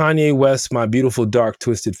 6, Kanye West, My Beautiful Dark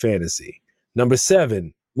Twisted Fantasy. Number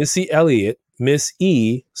 7, Missy Elliott, Miss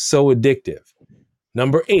E, So Addictive.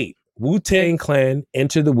 Number 8, Wu-Tang Clan,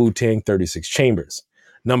 Enter the Wu-Tang 36 Chambers.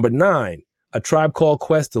 Number 9, A Tribe Called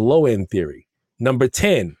Quest, The Low End Theory. Number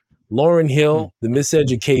 10, Lauryn Hill, The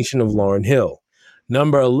Miseducation of Lauryn Hill.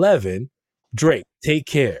 Number 11, Drake, Take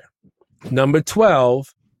Care. Number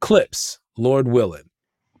 12, Clips, Lord Willin'.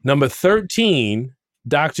 Number 13,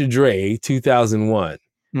 Dr. Dre, 2001.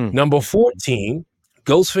 Number 14,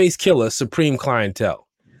 Ghostface Killah, Supreme Clientele.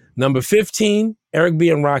 Number 15, Eric B.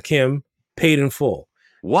 and Rakim, Paid in Full.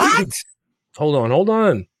 What? Hold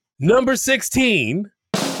on. Number 16,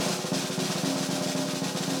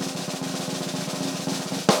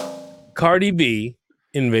 Cardi B,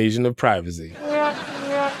 Invasion of Privacy.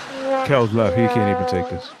 Kel's left. He can't even take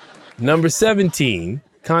this. Number 17,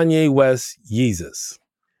 Kanye West, Yeezus.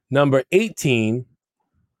 Number 18,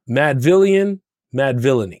 Madvillain,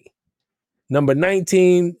 Madvillainy. Number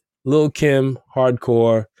 19, Lil Kim,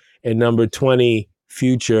 Hardcore. And number 20,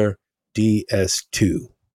 Future, DS2.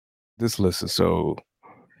 This list is so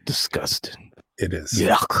disgusting. It is.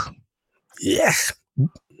 Yuck. Yes.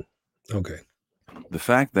 Okay. The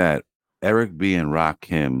fact that Eric B. and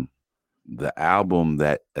Rakim, the album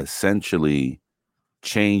that essentially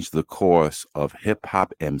changed the course of hip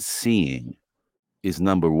hop MCing, is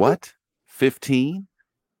number what? 15?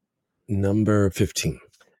 Number 15.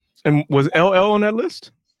 And was LL on that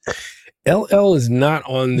list? LL is not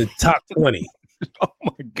on the top 20. Oh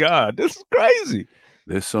my God, this is crazy.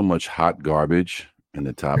 There's so much hot garbage in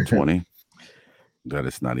the top 20 that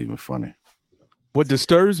it's not even funny. What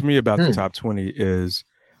disturbs me about the top 20 is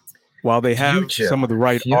while they have Future. some of the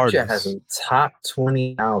right Future artists. has a top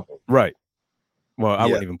 20 album. Right. Well, I Yeah.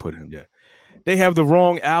 wouldn't even put him yet. They have the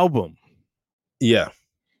wrong album. Yeah.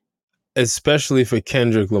 Especially for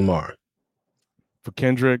Kendrick Lamar. For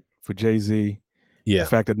Kendrick, for Jay-Z. Yeah. The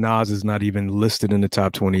fact that Nas is not even listed in the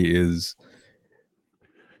top 20 is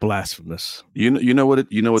blasphemous. You know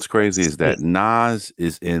what's crazy is that Nas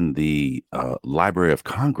is in the Library of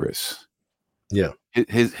Congress. Yeah.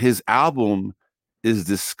 His album is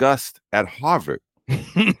discussed at Harvard.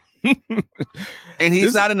 And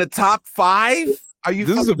he's not in the top 5? Are you?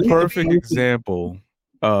 This is a perfect example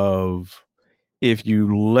of if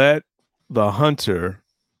you let the hunter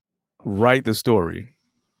write the story,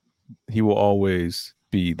 he will always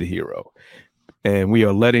be the hero. And we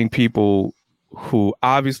are letting people who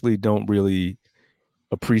obviously don't really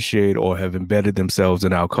appreciate or have embedded themselves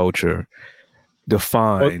in our culture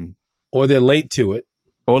define, or they're late to it.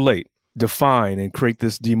 Define and create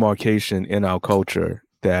this demarcation in our culture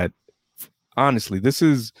that honestly, this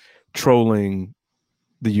is trolling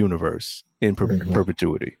the universe in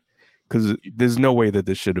perpetuity. Because there's no way that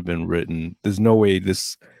this should have been written. There's no way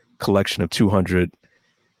this collection of 200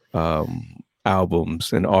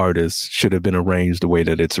 albums and artists should have been arranged the way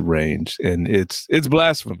that it's arranged. And it's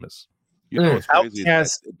blasphemous. You know what's crazy?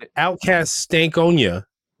 Outkast Stankonia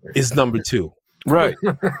is number 2. Right.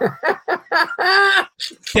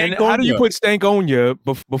 And how do you put Stankonia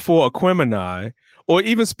before Aquemini or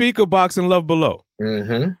even Speaker Box and Love Below?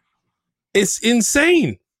 It's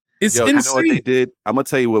insane. It's Yo, insane. you know what they did? I'm gonna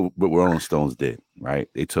tell you what Rolling Stones did. Right?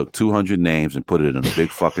 They took 200 names and put it in a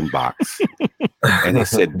big fucking box, and they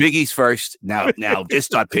said Biggie's first. Now, just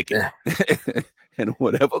start picking, and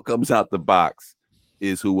whatever comes out the box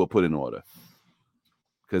is who we'll put in order.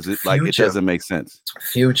 Because it doesn't make sense.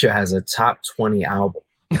 Future has a top 20 album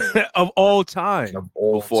of all time.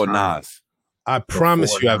 Before Nas. I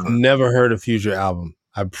promise you, I've never heard a Future album.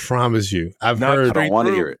 I promise you, I've heard. I don't want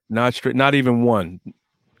to hear it. Not even one.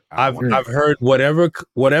 I've heard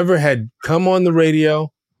whatever had come on the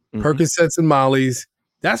radio, Percocets and Molly's.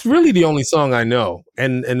 That's really the only song I know.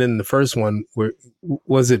 And then the first one,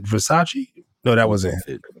 was it Versace? No, that wasn't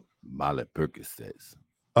it. Molly Percocets.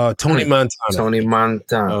 Tony Montana. Tony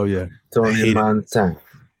Montana. Oh yeah, Tony Montana.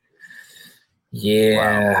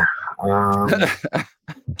 Yeah. Wow.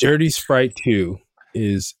 Dirty Sprite 2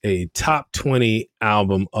 is a top 20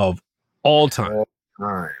 album of all time. All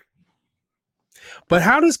right. But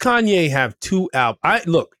how does Kanye have two albums?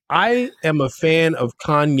 I am a fan of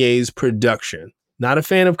Kanye's production, not a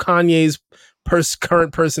fan of Kanye's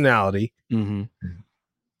current personality. Mm-hmm.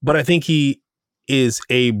 But I think he is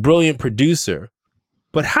a brilliant producer.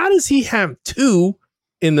 But how does he have two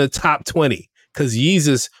in the top 20? Because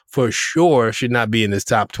Yeezus for sure should not be in this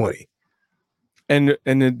top 20. And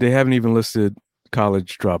they haven't even listed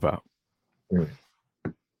College Dropout.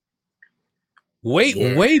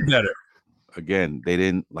 Way better. Again, they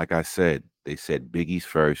didn't, like I said, they said Biggie's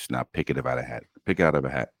first. Now pick it out of a hat. Pick it out of a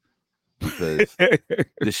hat. Because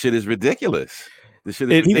this shit is ridiculous. This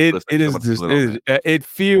shit is ridiculous. It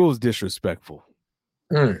feels disrespectful.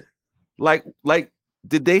 Like,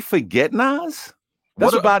 did they forget Nas?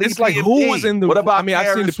 What about it's like who was in the? What about? I mean,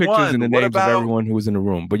 I've seen the pictures and the names of everyone who was in the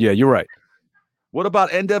room. But yeah, you're right. What about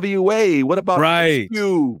NWA? What about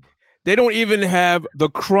Cube? They don't even have the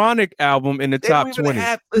Chronic album in the top 20.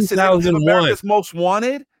 Listen, 2001. America's Most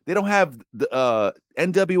Wanted. They don't have the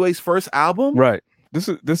NWA's first album. Right. This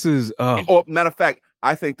is. Or matter of fact,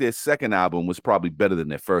 I think their second album was probably better than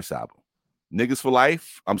their first album. Niggas for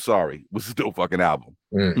Life. I'm sorry, was a dope fucking album.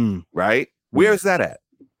 Right? Where is that at?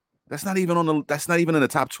 That's not even in the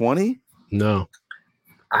top 20. No.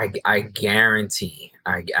 I guarantee.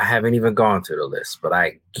 I haven't even gone through the list, but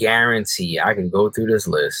I guarantee I can go through this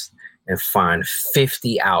list and find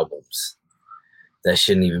 50 albums that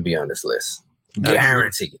shouldn't even be on this list.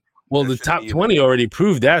 Guarantee. Well, the top 20 already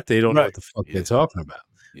proved that they don't know what the fuck they're talking about.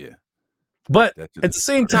 Yeah. But at the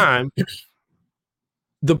same time,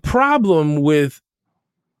 the problem with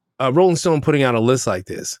Rolling Stone putting out a list like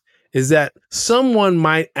this is that someone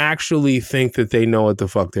might actually think that they know what the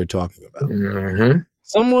fuck they're talking about. Mm-hmm.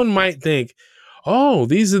 Someone might think, oh,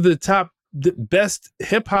 these are the best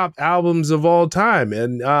hip hop albums of all time.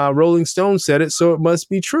 And Rolling Stone said it, so it must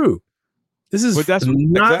be true. This is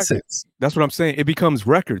nonsense. Exactly. That's what I'm saying. It becomes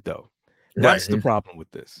record, though. That's the problem with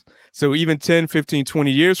this. So even 10, 15,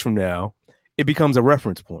 20 years from now, it becomes a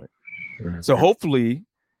reference point. So hopefully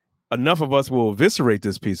enough of us will eviscerate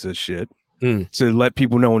this piece of shit to let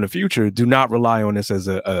people know in the future, do not rely on this as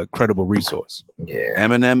a credible resource. Yeah.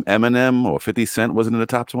 Eminem or 50 Cent wasn't in the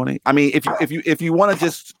top 20. I mean, if you want to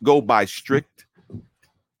just go by strict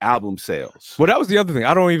album sales. Well, that was the other thing.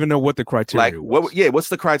 I don't even know what the criteria was. What's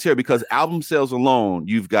the criteria? Because album sales alone,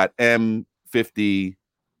 you've got M50,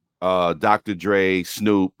 Dr. Dre,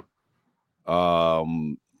 Snoop,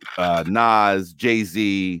 Nas,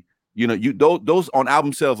 Jay-Z. You know, those on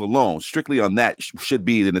album sales alone, strictly on that, should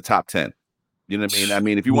be in the top 10. You know what I mean? I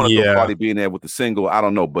mean, if you want to go Cardi B in there with the single, I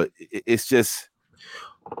don't know, but it's just.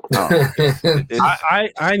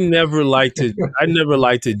 I never like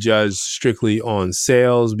to judge strictly on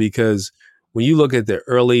sales, because when you look at the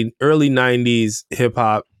early 90s hip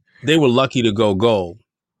hop, they were lucky to go gold,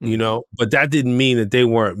 you know, but that didn't mean that they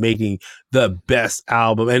weren't making the best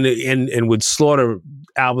album, and with Slaughter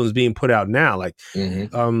albums being put out now, like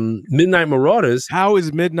Midnight Marauders. How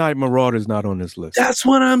is Midnight Marauders not on this list? That's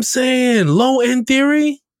what I'm saying. Low End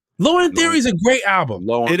Theory. Low End Theory is a great album.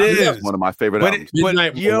 It is one of my favorite albums.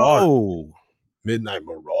 Midnight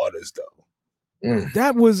Marauders, though.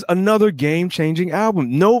 That was another game-changing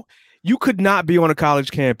album. No, you could not be on a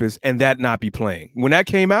college campus and that not be playing. When that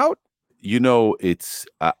came out, you know,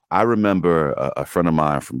 I remember a friend of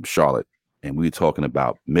mine from Charlotte, and we were talking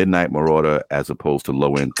about Midnight Marauder as opposed to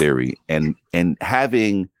Low End Theory, and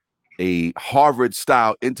having a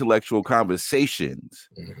Harvard-style intellectual conversations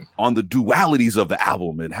on the dualities of the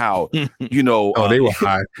album and how, you know... they were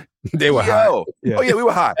high. They were high. Yeah. Oh, yeah, we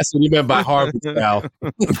were high. That's what you meant by Harvard-style.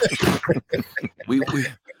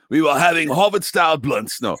 We were having Harvard-style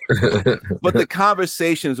blunts. No, but the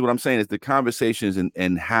conversations. What I'm saying is the conversations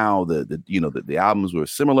and how the albums were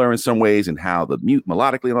similar in some ways, and how the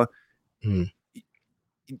melodically. And all,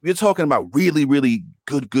 you're talking about really, really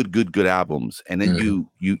good albums, and then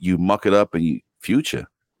you muck it up and you Future.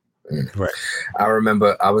 Right. I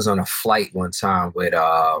remember I was on a flight one time with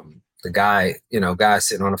the guy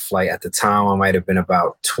sitting on a flight. At the time, I might have been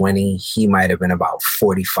about 20. He might have been about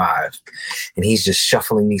 45. And he's just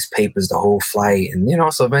shuffling these papers the whole flight. And,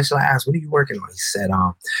 so eventually I asked, what are you working on? He said,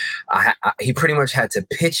 he pretty much had to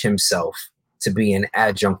pitch himself to be an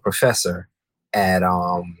adjunct professor at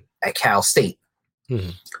Cal State.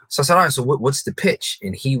 So I said, all right, so what's the pitch?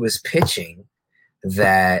 And he was pitching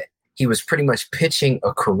that he was pretty much pitching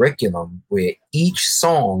a curriculum where each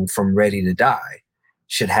song from Ready to Die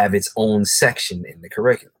should have its own section in the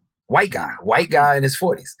curriculum. White guy in his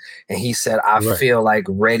 40s. And he said, I feel like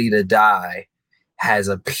Ready to Die has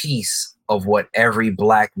a piece of what every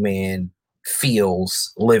black man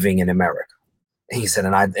feels living in America. He said,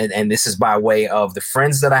 and this is by way of the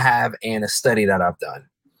friends that I have and a study that I've done.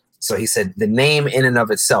 So he said, the name in and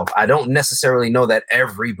of itself, I don't necessarily know that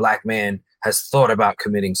every black man has thought about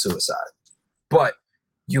committing suicide, but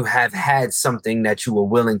you have had something that you were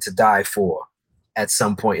willing to die for at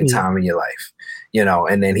some point in time in your life,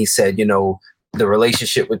 and then he said, the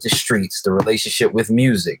relationship with the streets, the relationship with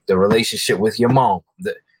music, the relationship with your mom,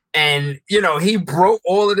 he broke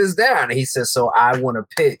all of this down. And he said, so I want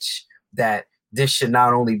to pitch that this should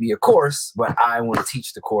not only be a course, but I want to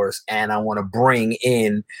teach the course, and I want to bring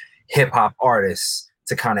in hip hop artists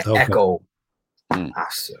to kind of echo. I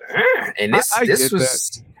said, and this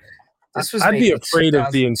was. I'd be afraid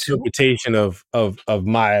of the interpretation of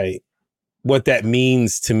my what that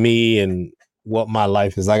means to me and what my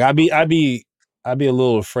life is like. I'd be a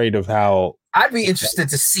little afraid of how. I'd be interested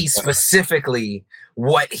to see specifically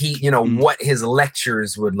what what his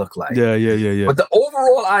lectures would look like. Yeah. But the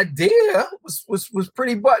overall idea was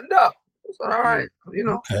pretty buttoned up. So, all right,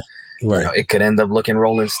 okay. Right. It could end up looking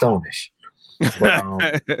Rolling Stone-ish. But,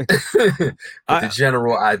 but the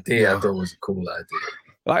general idea I thought was a cool idea.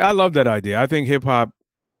 I love that idea. I think hip hop,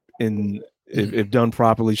 if done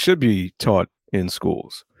properly, should be taught in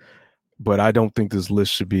schools. But I don't think this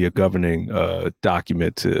list should be a governing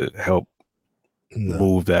document to help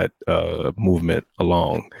move that movement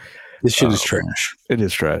along. This shit is trash. It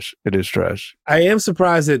is trash. It is trash. I am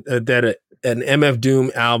surprised that an MF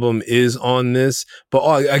Doom album is on this,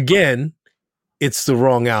 but again, it's the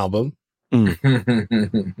wrong album.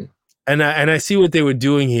 And I see what they were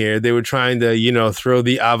doing here. They were trying to, throw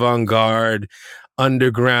the avant-garde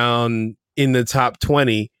underground in the top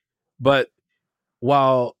 20. But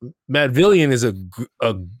while Madvillain is a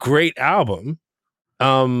great album,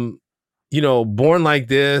 Born Like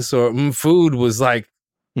This or Food was like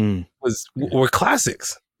were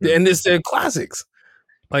classics, and they're classics.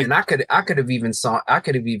 Like, and I could have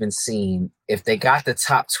even seen if they got the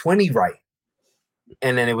top 20 right,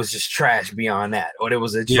 and then it was just trash beyond that, or there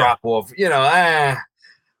was a drop off,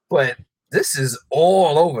 but this is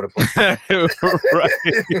all over the place. Right.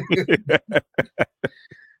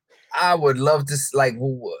 I would love to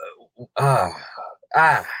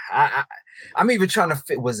I'm even trying to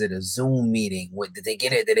fit. Was it a Zoom meeting? Did they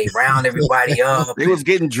get it? Did they round everybody up? They was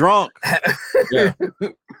getting drunk. Yeah.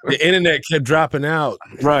 The internet kept dropping out.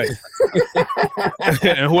 Right.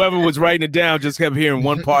 And whoever was writing it down just kept hearing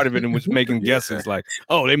one part of it and was making guesses like,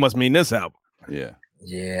 oh, they must mean this album. Yeah.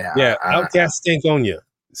 Yeah. Outkast stink on you.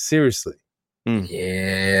 Seriously.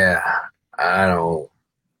 Yeah. I don't.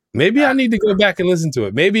 Maybe I need to go back and listen to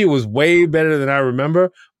it. Maybe it was way better than I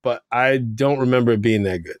remember, but I don't remember it being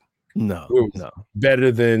that good. No.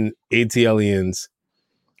 Better than ATLians.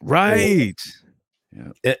 Right.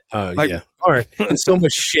 Yeah. All right. There's so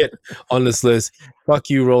much shit on this list. Fuck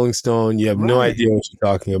you, Rolling Stone. You have no idea what you're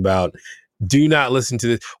talking about. Do not listen to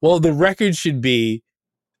this. Well, the record should be,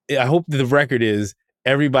 I hope the record is,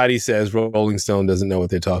 everybody says Rolling Stone doesn't know what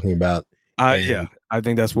they're talking about. I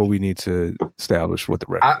think that's what we need to establish with the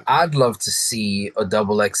record. I'd love to see a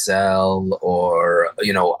XXL or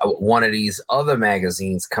one of these other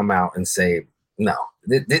magazines come out and say, no,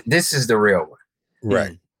 this is the real one.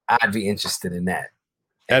 Right. I'd be interested in that.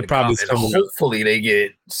 That probably hopefully they get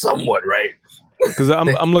it somewhat right. Because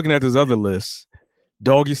I'm looking at this other list.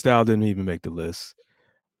 Doggy Style didn't even make the list.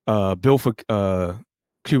 Bill for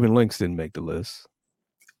Cuban Links didn't make the list.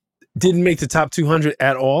 Didn't make the top 200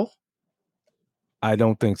 at all? I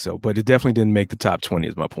don't think so, but it definitely didn't make the top 20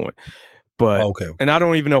 is my point. But okay. And I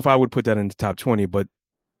don't even know if I would put that in the top 20, but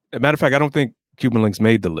as a matter of fact, I don't think Cuban Links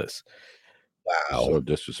made the list. Wow. So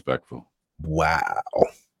disrespectful. Wow.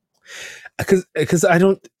 Because I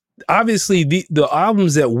don't, obviously the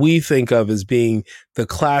albums that we think of as being the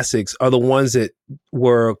classics are the ones that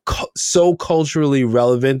were so culturally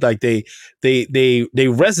relevant, like they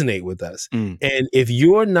resonate with us. And if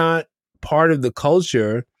you're not part of the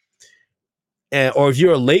culture, or if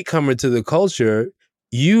you're a latecomer to the culture,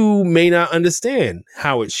 you may not understand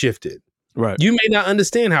how it shifted. Right. You may not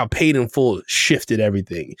understand how Paid in Full shifted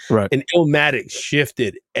everything. Right. And Illmatic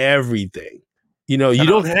shifted everything. You know, you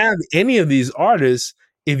don't have any of these artists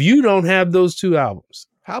if you don't have those two albums.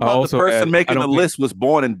 How about the person making the list was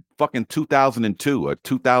born in fucking 2002 or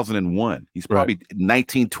 2001? He's probably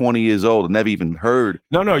 19, 20 years old and never even heard.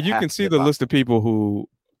 No, you can see the list of people who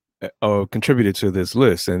contributed to this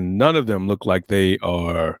list, and none of them look like they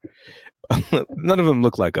are. None of them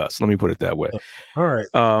look like us. Let me put it that way. All right.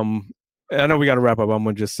 I know we got to wrap up. I'm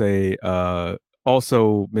gonna just say,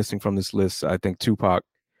 also missing from this list, I think Tupac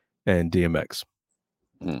and DMX.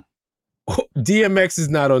 DMX is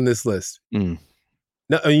not on this list.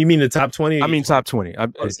 No, you mean the top 20? I mean top 20.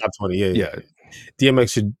 Top 20. Yeah.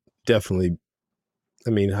 DMX should definitely. I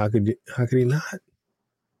mean, how could he not?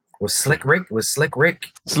 Was Slick Rick?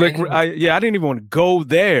 I didn't even want to go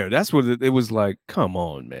there. That's what it was like. Come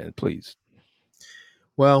on, man, please.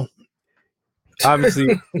 Well,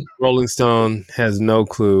 obviously, Rolling Stone has no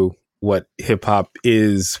clue what hip hop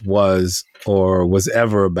was or was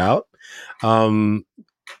ever about.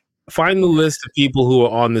 Find the list of people who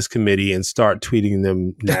are on this committee and start tweeting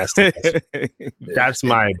them nasty. That's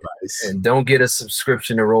my advice. And don't get a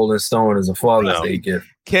subscription to Rolling Stone as a Father's Day gift.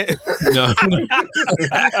 No,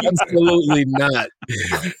 absolutely not.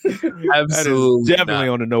 Absolutely, definitely not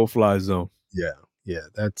on the no-fly zone. Yeah,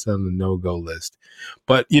 that's on the no-go list.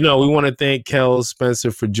 But we want to thank Kel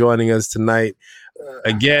Spencer for joining us tonight.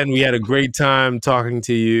 Again, we had a great time talking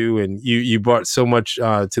to you, and you brought so much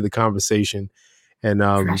to the conversation. And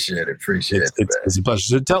appreciate it. It's a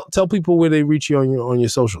pleasure. So tell people where they reach you on your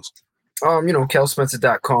socials.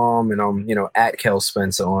 KelSpencer.com, and at Kel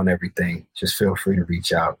Spencer on everything. Just feel free to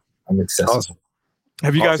reach out. I'm accessible. Awesome.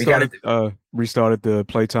 Have you guys restarted the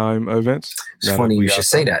Playtime events? It's funny you should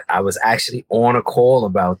say that. I was actually on a call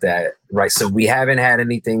about that. Right. So we haven't had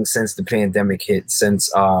anything since the pandemic hit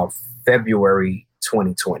since February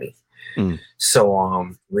 2020. So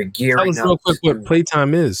we're gearing up. Tell us real quick what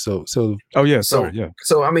Playtime is. So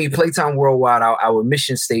I mean, Playtime Worldwide, our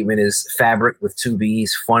mission statement is fabric with 2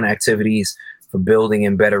 B's, fun activities for building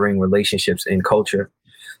and bettering relationships in culture.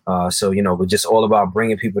 So we're just all about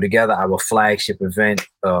bringing people together. Our flagship event,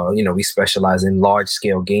 we specialize in large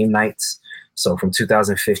scale game nights. So from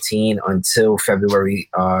 2015 until February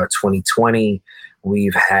 2020,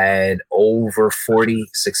 we've had over 40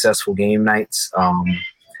 successful game nights.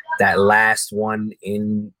 That last one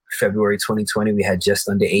in February 2020, we had just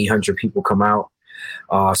under 800 people come out.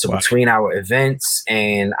 Between our events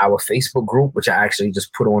and our Facebook group, which I actually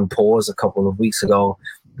just put on pause a couple of weeks ago,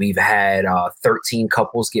 we've had 13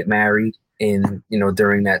 couples get married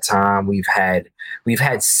during that time. We've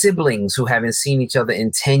had siblings who haven't seen each other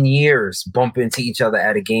in 10 years bump into each other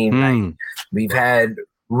at a game night. We've had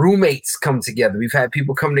roommates come together. We've had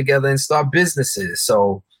people come together and start businesses.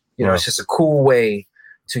 So, it's just a cool way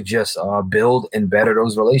to just build and better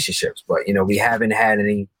those relationships. But, we haven't had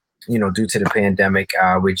any, due to the pandemic.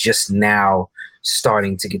 We're just now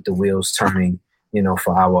starting to get the wheels turning,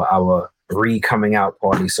 for our coming out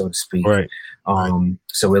party, so to speak. Right.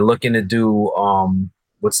 So we're looking to do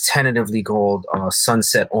what's tentatively called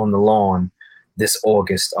Sunset on the Lawn this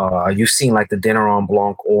August. You've seen like the Dinner en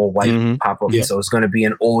Blanc all white pop-up. Yeah. So it's going to be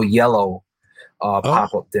an all yellow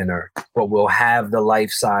pop-up dinner, but we'll have the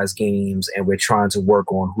life-size games, and we're trying to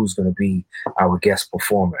work on who's going to be our guest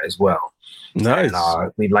performer as well. Nice.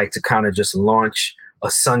 And we'd like to kind of just launch a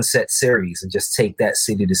sunset series and just take that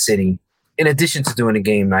city to city, in addition to doing the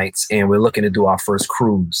game nights. And we're looking to do our first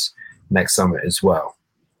cruise next summer as well.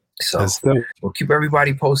 So we'll keep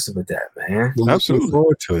everybody posted with that, man. Looking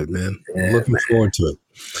forward to it, man. Yeah, looking forward to it.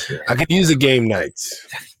 Yeah. I could use a game night.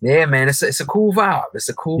 Yeah, man. It's a cool vibe. It's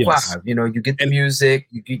a cool vibe. You get the music.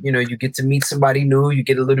 You get to meet somebody new. You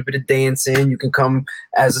get a little bit of dancing. You can come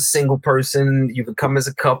as a single person. You can come as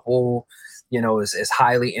a couple. It's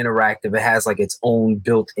highly interactive. It has like its own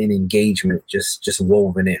built-in engagement, just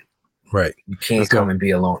woven in. Right. You can't come and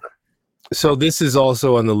be alone. So this is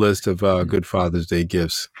also on the list of good Father's Day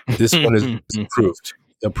gifts. This one is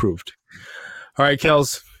approved. All right,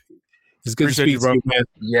 Kels. It's good to speak to you, man.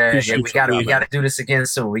 Yeah, we gotta do this again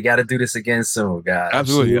soon. Guys.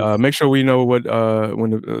 Absolutely. Make sure we know what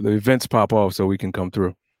when the events pop off, so we can come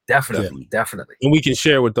through. Definitely. And we can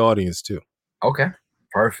share with the audience too. Okay.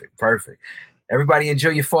 Perfect. Everybody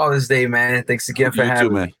enjoy your Father's Day, man. Thanks again for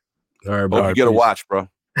having me. All right, bro. You get a watch, bro.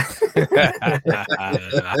 All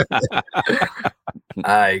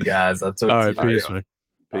right, guys. I'll talk All to right, you peace, later.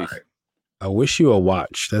 man. Peace. All I wish you a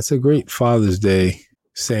watch. That's a great Father's Day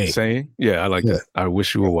saying. Saying? Yeah, I like Yeah. that. I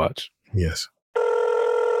wish you would watch. Yes.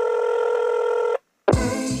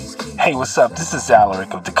 Hey, what's up? This is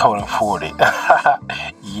Alaric of Decoding 40.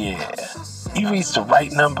 Yeah. You reached the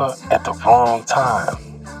right number at the wrong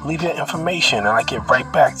time. Leave your information and I get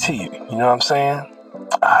right back to you. You know what I'm saying?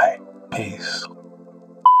 All right. Peace.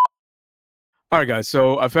 All right, guys.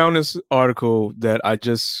 So I found this article that I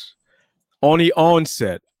just, on the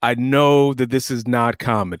onset, I know that this is not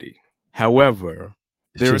comedy. However,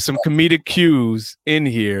 there are some comedic cues in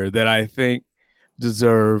here that I think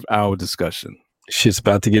deserve our discussion. Shit's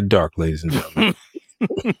about to get dark, ladies and gentlemen.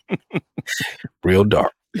 Real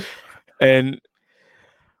dark. And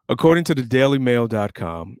according to the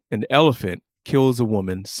dailymail.com, an elephant kills a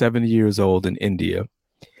woman 70 years old in India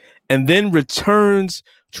and then returns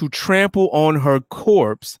to trample on her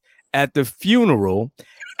corpse at the funeral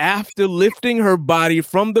after lifting her body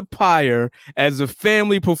from the pyre as the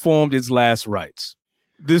family performed its last rites.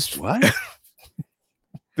 This What?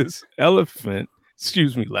 This elephant,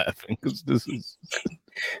 excuse me laughing because this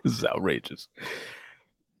is outrageous.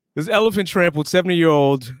 This elephant trampled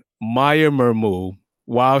 70-year-old Maya Murmu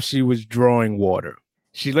while she was drawing water.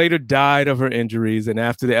 She later died of her injuries, and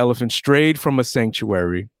after the elephant strayed from a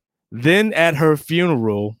sanctuary, then at her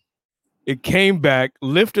funeral, it came back,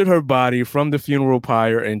 lifted her body from the funeral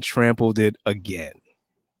pyre, and trampled it again.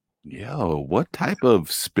 Yo, what type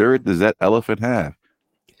of spirit does that elephant have?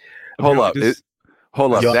 Hold up.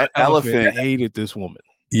 Hold up. Yo, That elephant hated this woman.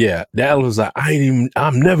 Yeah, that was like,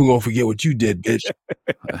 I'm never gonna forget what you did, bitch.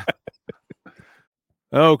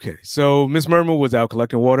 Okay, so Miss Murmu was out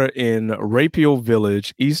collecting water in Rapio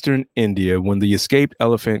village, eastern India, when the escaped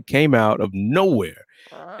elephant came out of nowhere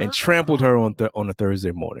and trampled her on a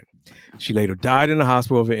Thursday morning. She later died in the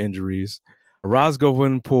hospital of her injuries.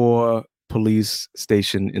 Rajgopalpur Police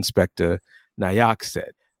Station Inspector Nayak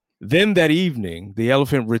said. Then that evening, the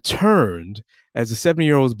elephant returned as the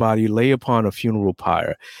 70-year-old's body lay upon a funeral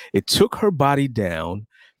pyre. It took her body down,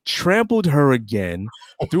 trampled her again,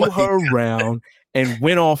 threw her around, and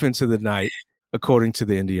went off into the night, according to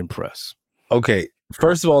the Indian press. Okay,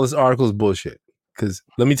 first of all, this article is bullshit. Because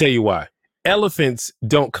let me tell you why. Elephants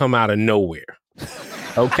don't come out of nowhere.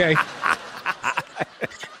 Okay?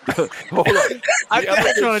 Hold up. I'm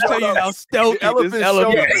just trying to tell you how stealthy this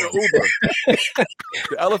elephant is.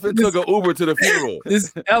 The elephant took an Uber to the funeral.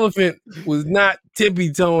 This elephant was not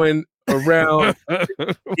tippy-toeing around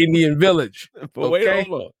Indian village. But wait, Okay?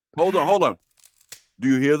 Hold on. Do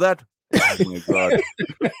you hear that? Oh my God.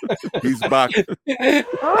 He's back.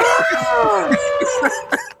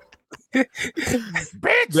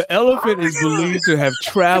 The elephant is believed to have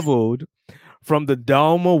traveled from the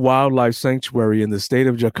Dalma Wildlife Sanctuary in the state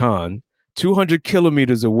of Jharkhand, 200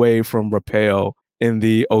 kilometers away from Rapel in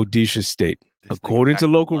the Odisha state. According to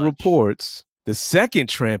local reports, the second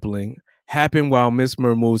trampling happened while Miss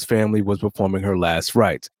Murmu's family was performing her last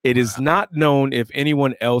rites. It is not known if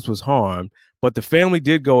anyone else was harmed, but the family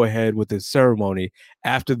did go ahead with the ceremony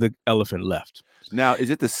after the elephant left. Now,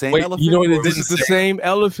 is it the same Wait, elephant? you know what This is the same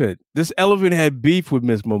elephant. This elephant had beef with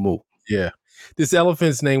Miss Murmu. Yeah. This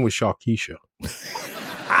elephant's name was Sharkeisha.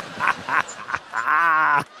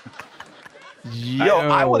 Yo,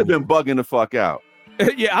 I would have been bugging the fuck out.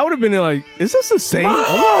 Yeah, I would have been like, is this the same?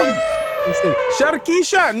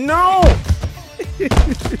 Sharkeisha, no!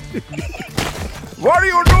 What are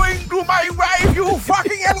you doing to my wife, you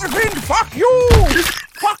fucking elephant? Fuck you!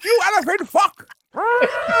 Fuck you, elephant! Fuck!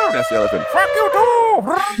 That's the elephant. Fuck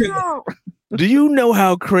you too! Do you know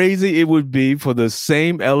how crazy it would be for the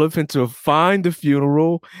same elephant to find the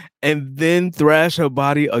funeral and then thrash her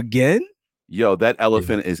body again? Yo, that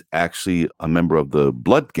elephant is actually a member of the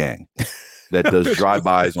Blood Gang that does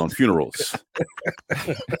drive-bys on funerals.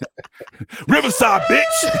 Riverside,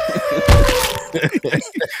 bitch!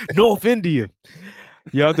 North India.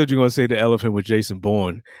 Y'all thought you were going to say the elephant with Jason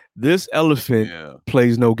Bourne. This elephant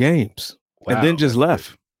plays no games and then just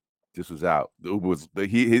left. This was out. The Uber was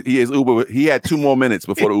he is Uber. He had 2 more minutes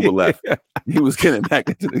before the Uber left. He was getting back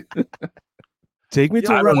into the Take me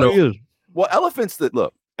to I don't know. Rapel. Well,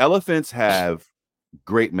 elephants have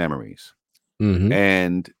great memories. Mm-hmm.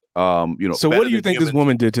 And So what do you think this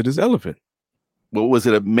woman did to this elephant? Well, was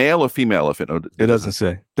it a male or female elephant? Or It doesn't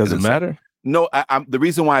say. Does it matter? No, I'm the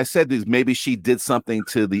reason why I said this, maybe she did something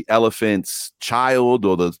to the elephant's child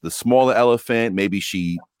or the smaller elephant. Maybe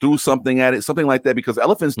she threw something at it, something like that, because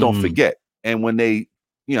elephants don't forget. And when they,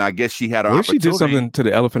 I guess she had her What if she opportunity. did something to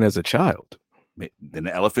the elephant as a child? then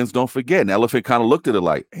the elephants don't forget. And the elephant kind of looked at it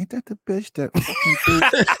like, ain't that the bitch that fucking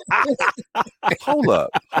Hold up.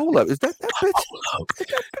 Is that bitch?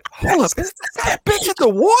 Hold up. Is that bitch in the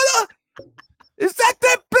water? Is that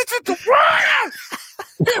bitch in the water?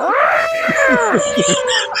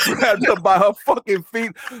 Grabbed her by her fucking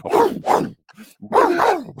feet.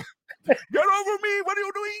 Get over me. What are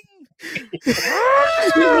you doing?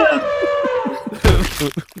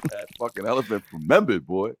 That fucking elephant remembered,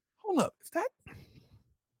 boy. Hold up. Is that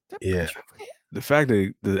Yeah. The fact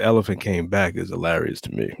that the elephant came back is hilarious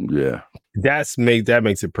to me. Yeah. That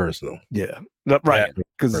makes it personal. Yeah. Right.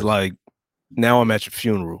 Because it's like, now I'm at your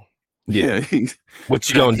funeral. Yeah. What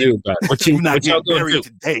you gonna do about it? What You're not getting buried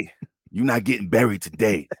today. You're not getting buried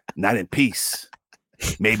today. Not in peace.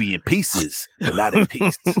 Maybe in pieces, but not in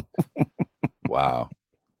peace. Wow.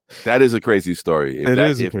 That is a crazy story. If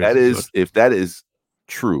that is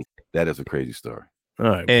true, that is a crazy story. All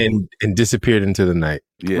right. And disappeared into the night.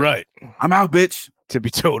 Yeah. Right. I'm out, bitch. To be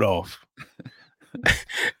towed off.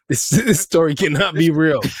 This story cannot be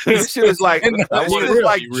real. This shit is like Jaws.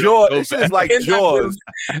 This shit is like Jaws.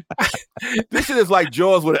 This shit is like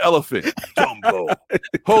Jaws with an elephant. Dumbo.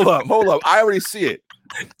 Hold up. I already see it.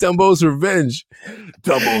 Dumbo's Revenge.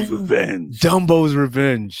 Dumbo's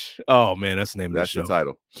Revenge. Oh man, that's the name of the show. The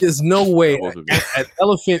title. There's no way an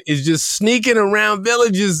elephant is just sneaking around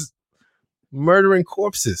villages murdering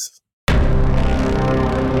corpses.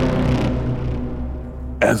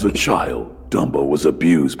 As a child, Dumbo was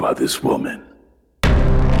abused by this woman.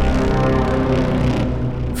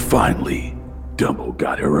 Finally, Dumbo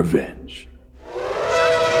got her revenge.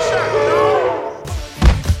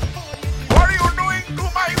 What are you doing to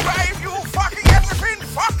my wife, you fucking elephant?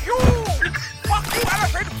 Fuck you! Fuck you,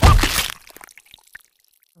 elephant! Fuck!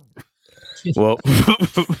 Well,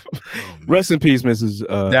 rest in peace, Mrs.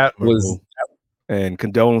 That was, and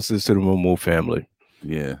condolences to the Momo family.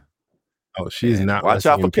 Yeah. Oh, she's not. Watch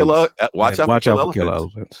out for killer. Watch out for killer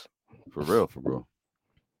elephants. For real.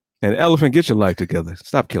 And elephant, get your life together.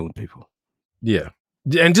 Stop killing people. Yeah,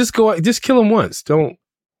 and just kill him once. You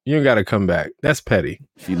ain't got to come back. That's petty.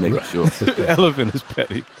 She making sure. Elephant is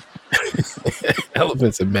petty.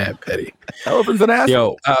 Elephants are mad petty. Elephants an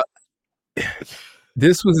asshole. Yo,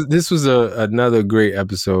 this was another great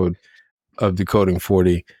episode of Decoding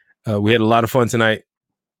 40. We had a lot of fun tonight.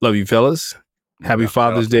 Love you, fellas. Happy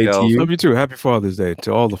Father's Day to you. Love you too. Happy Father's Day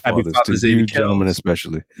to all the fathers, to you gentlemen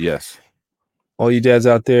especially. Yes. All you dads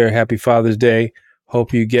out there, happy Father's Day.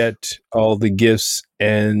 Hope you get all the gifts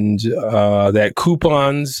and that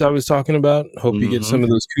coupons I was talking about. Hope you get some of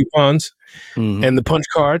those coupons and the punch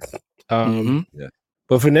card. Yeah.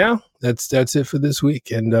 But for now, that's it for this week.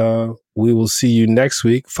 And we will see you next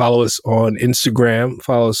week. Follow us on Instagram.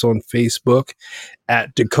 Follow us on Facebook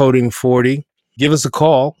at Decoding 40. Give us a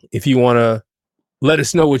call if you want to let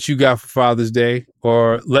us know what you got for Father's Day,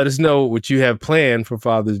 or let us know what you have planned for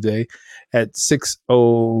Father's Day at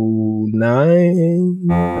 609.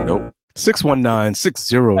 Nope.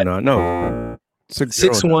 619-609. No.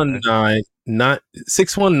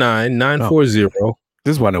 619-940.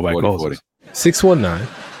 This is why nobody calls us.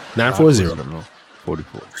 619-940.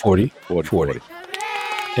 40.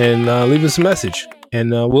 And leave us a message,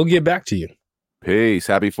 and we'll get back to you. Peace.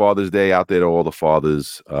 Happy Father's Day out there to all the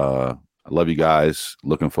fathers. I love you guys.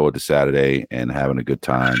 Looking forward to Saturday and having a good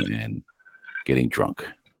time and getting drunk.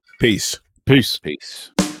 Peace.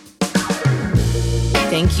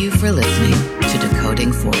 Thank you for listening to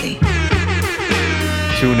Decoding 40.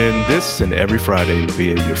 Tune in this and every Friday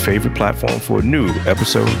via your favorite platform for a new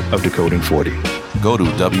episode of Decoding 40. Go to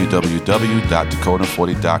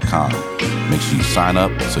www.decoding40.com. Make sure you sign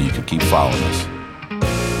up so you can keep following us.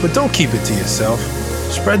 But don't keep it to yourself.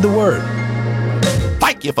 Spread the word.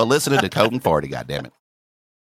 Thank you for listening to Decoding 40, goddammit.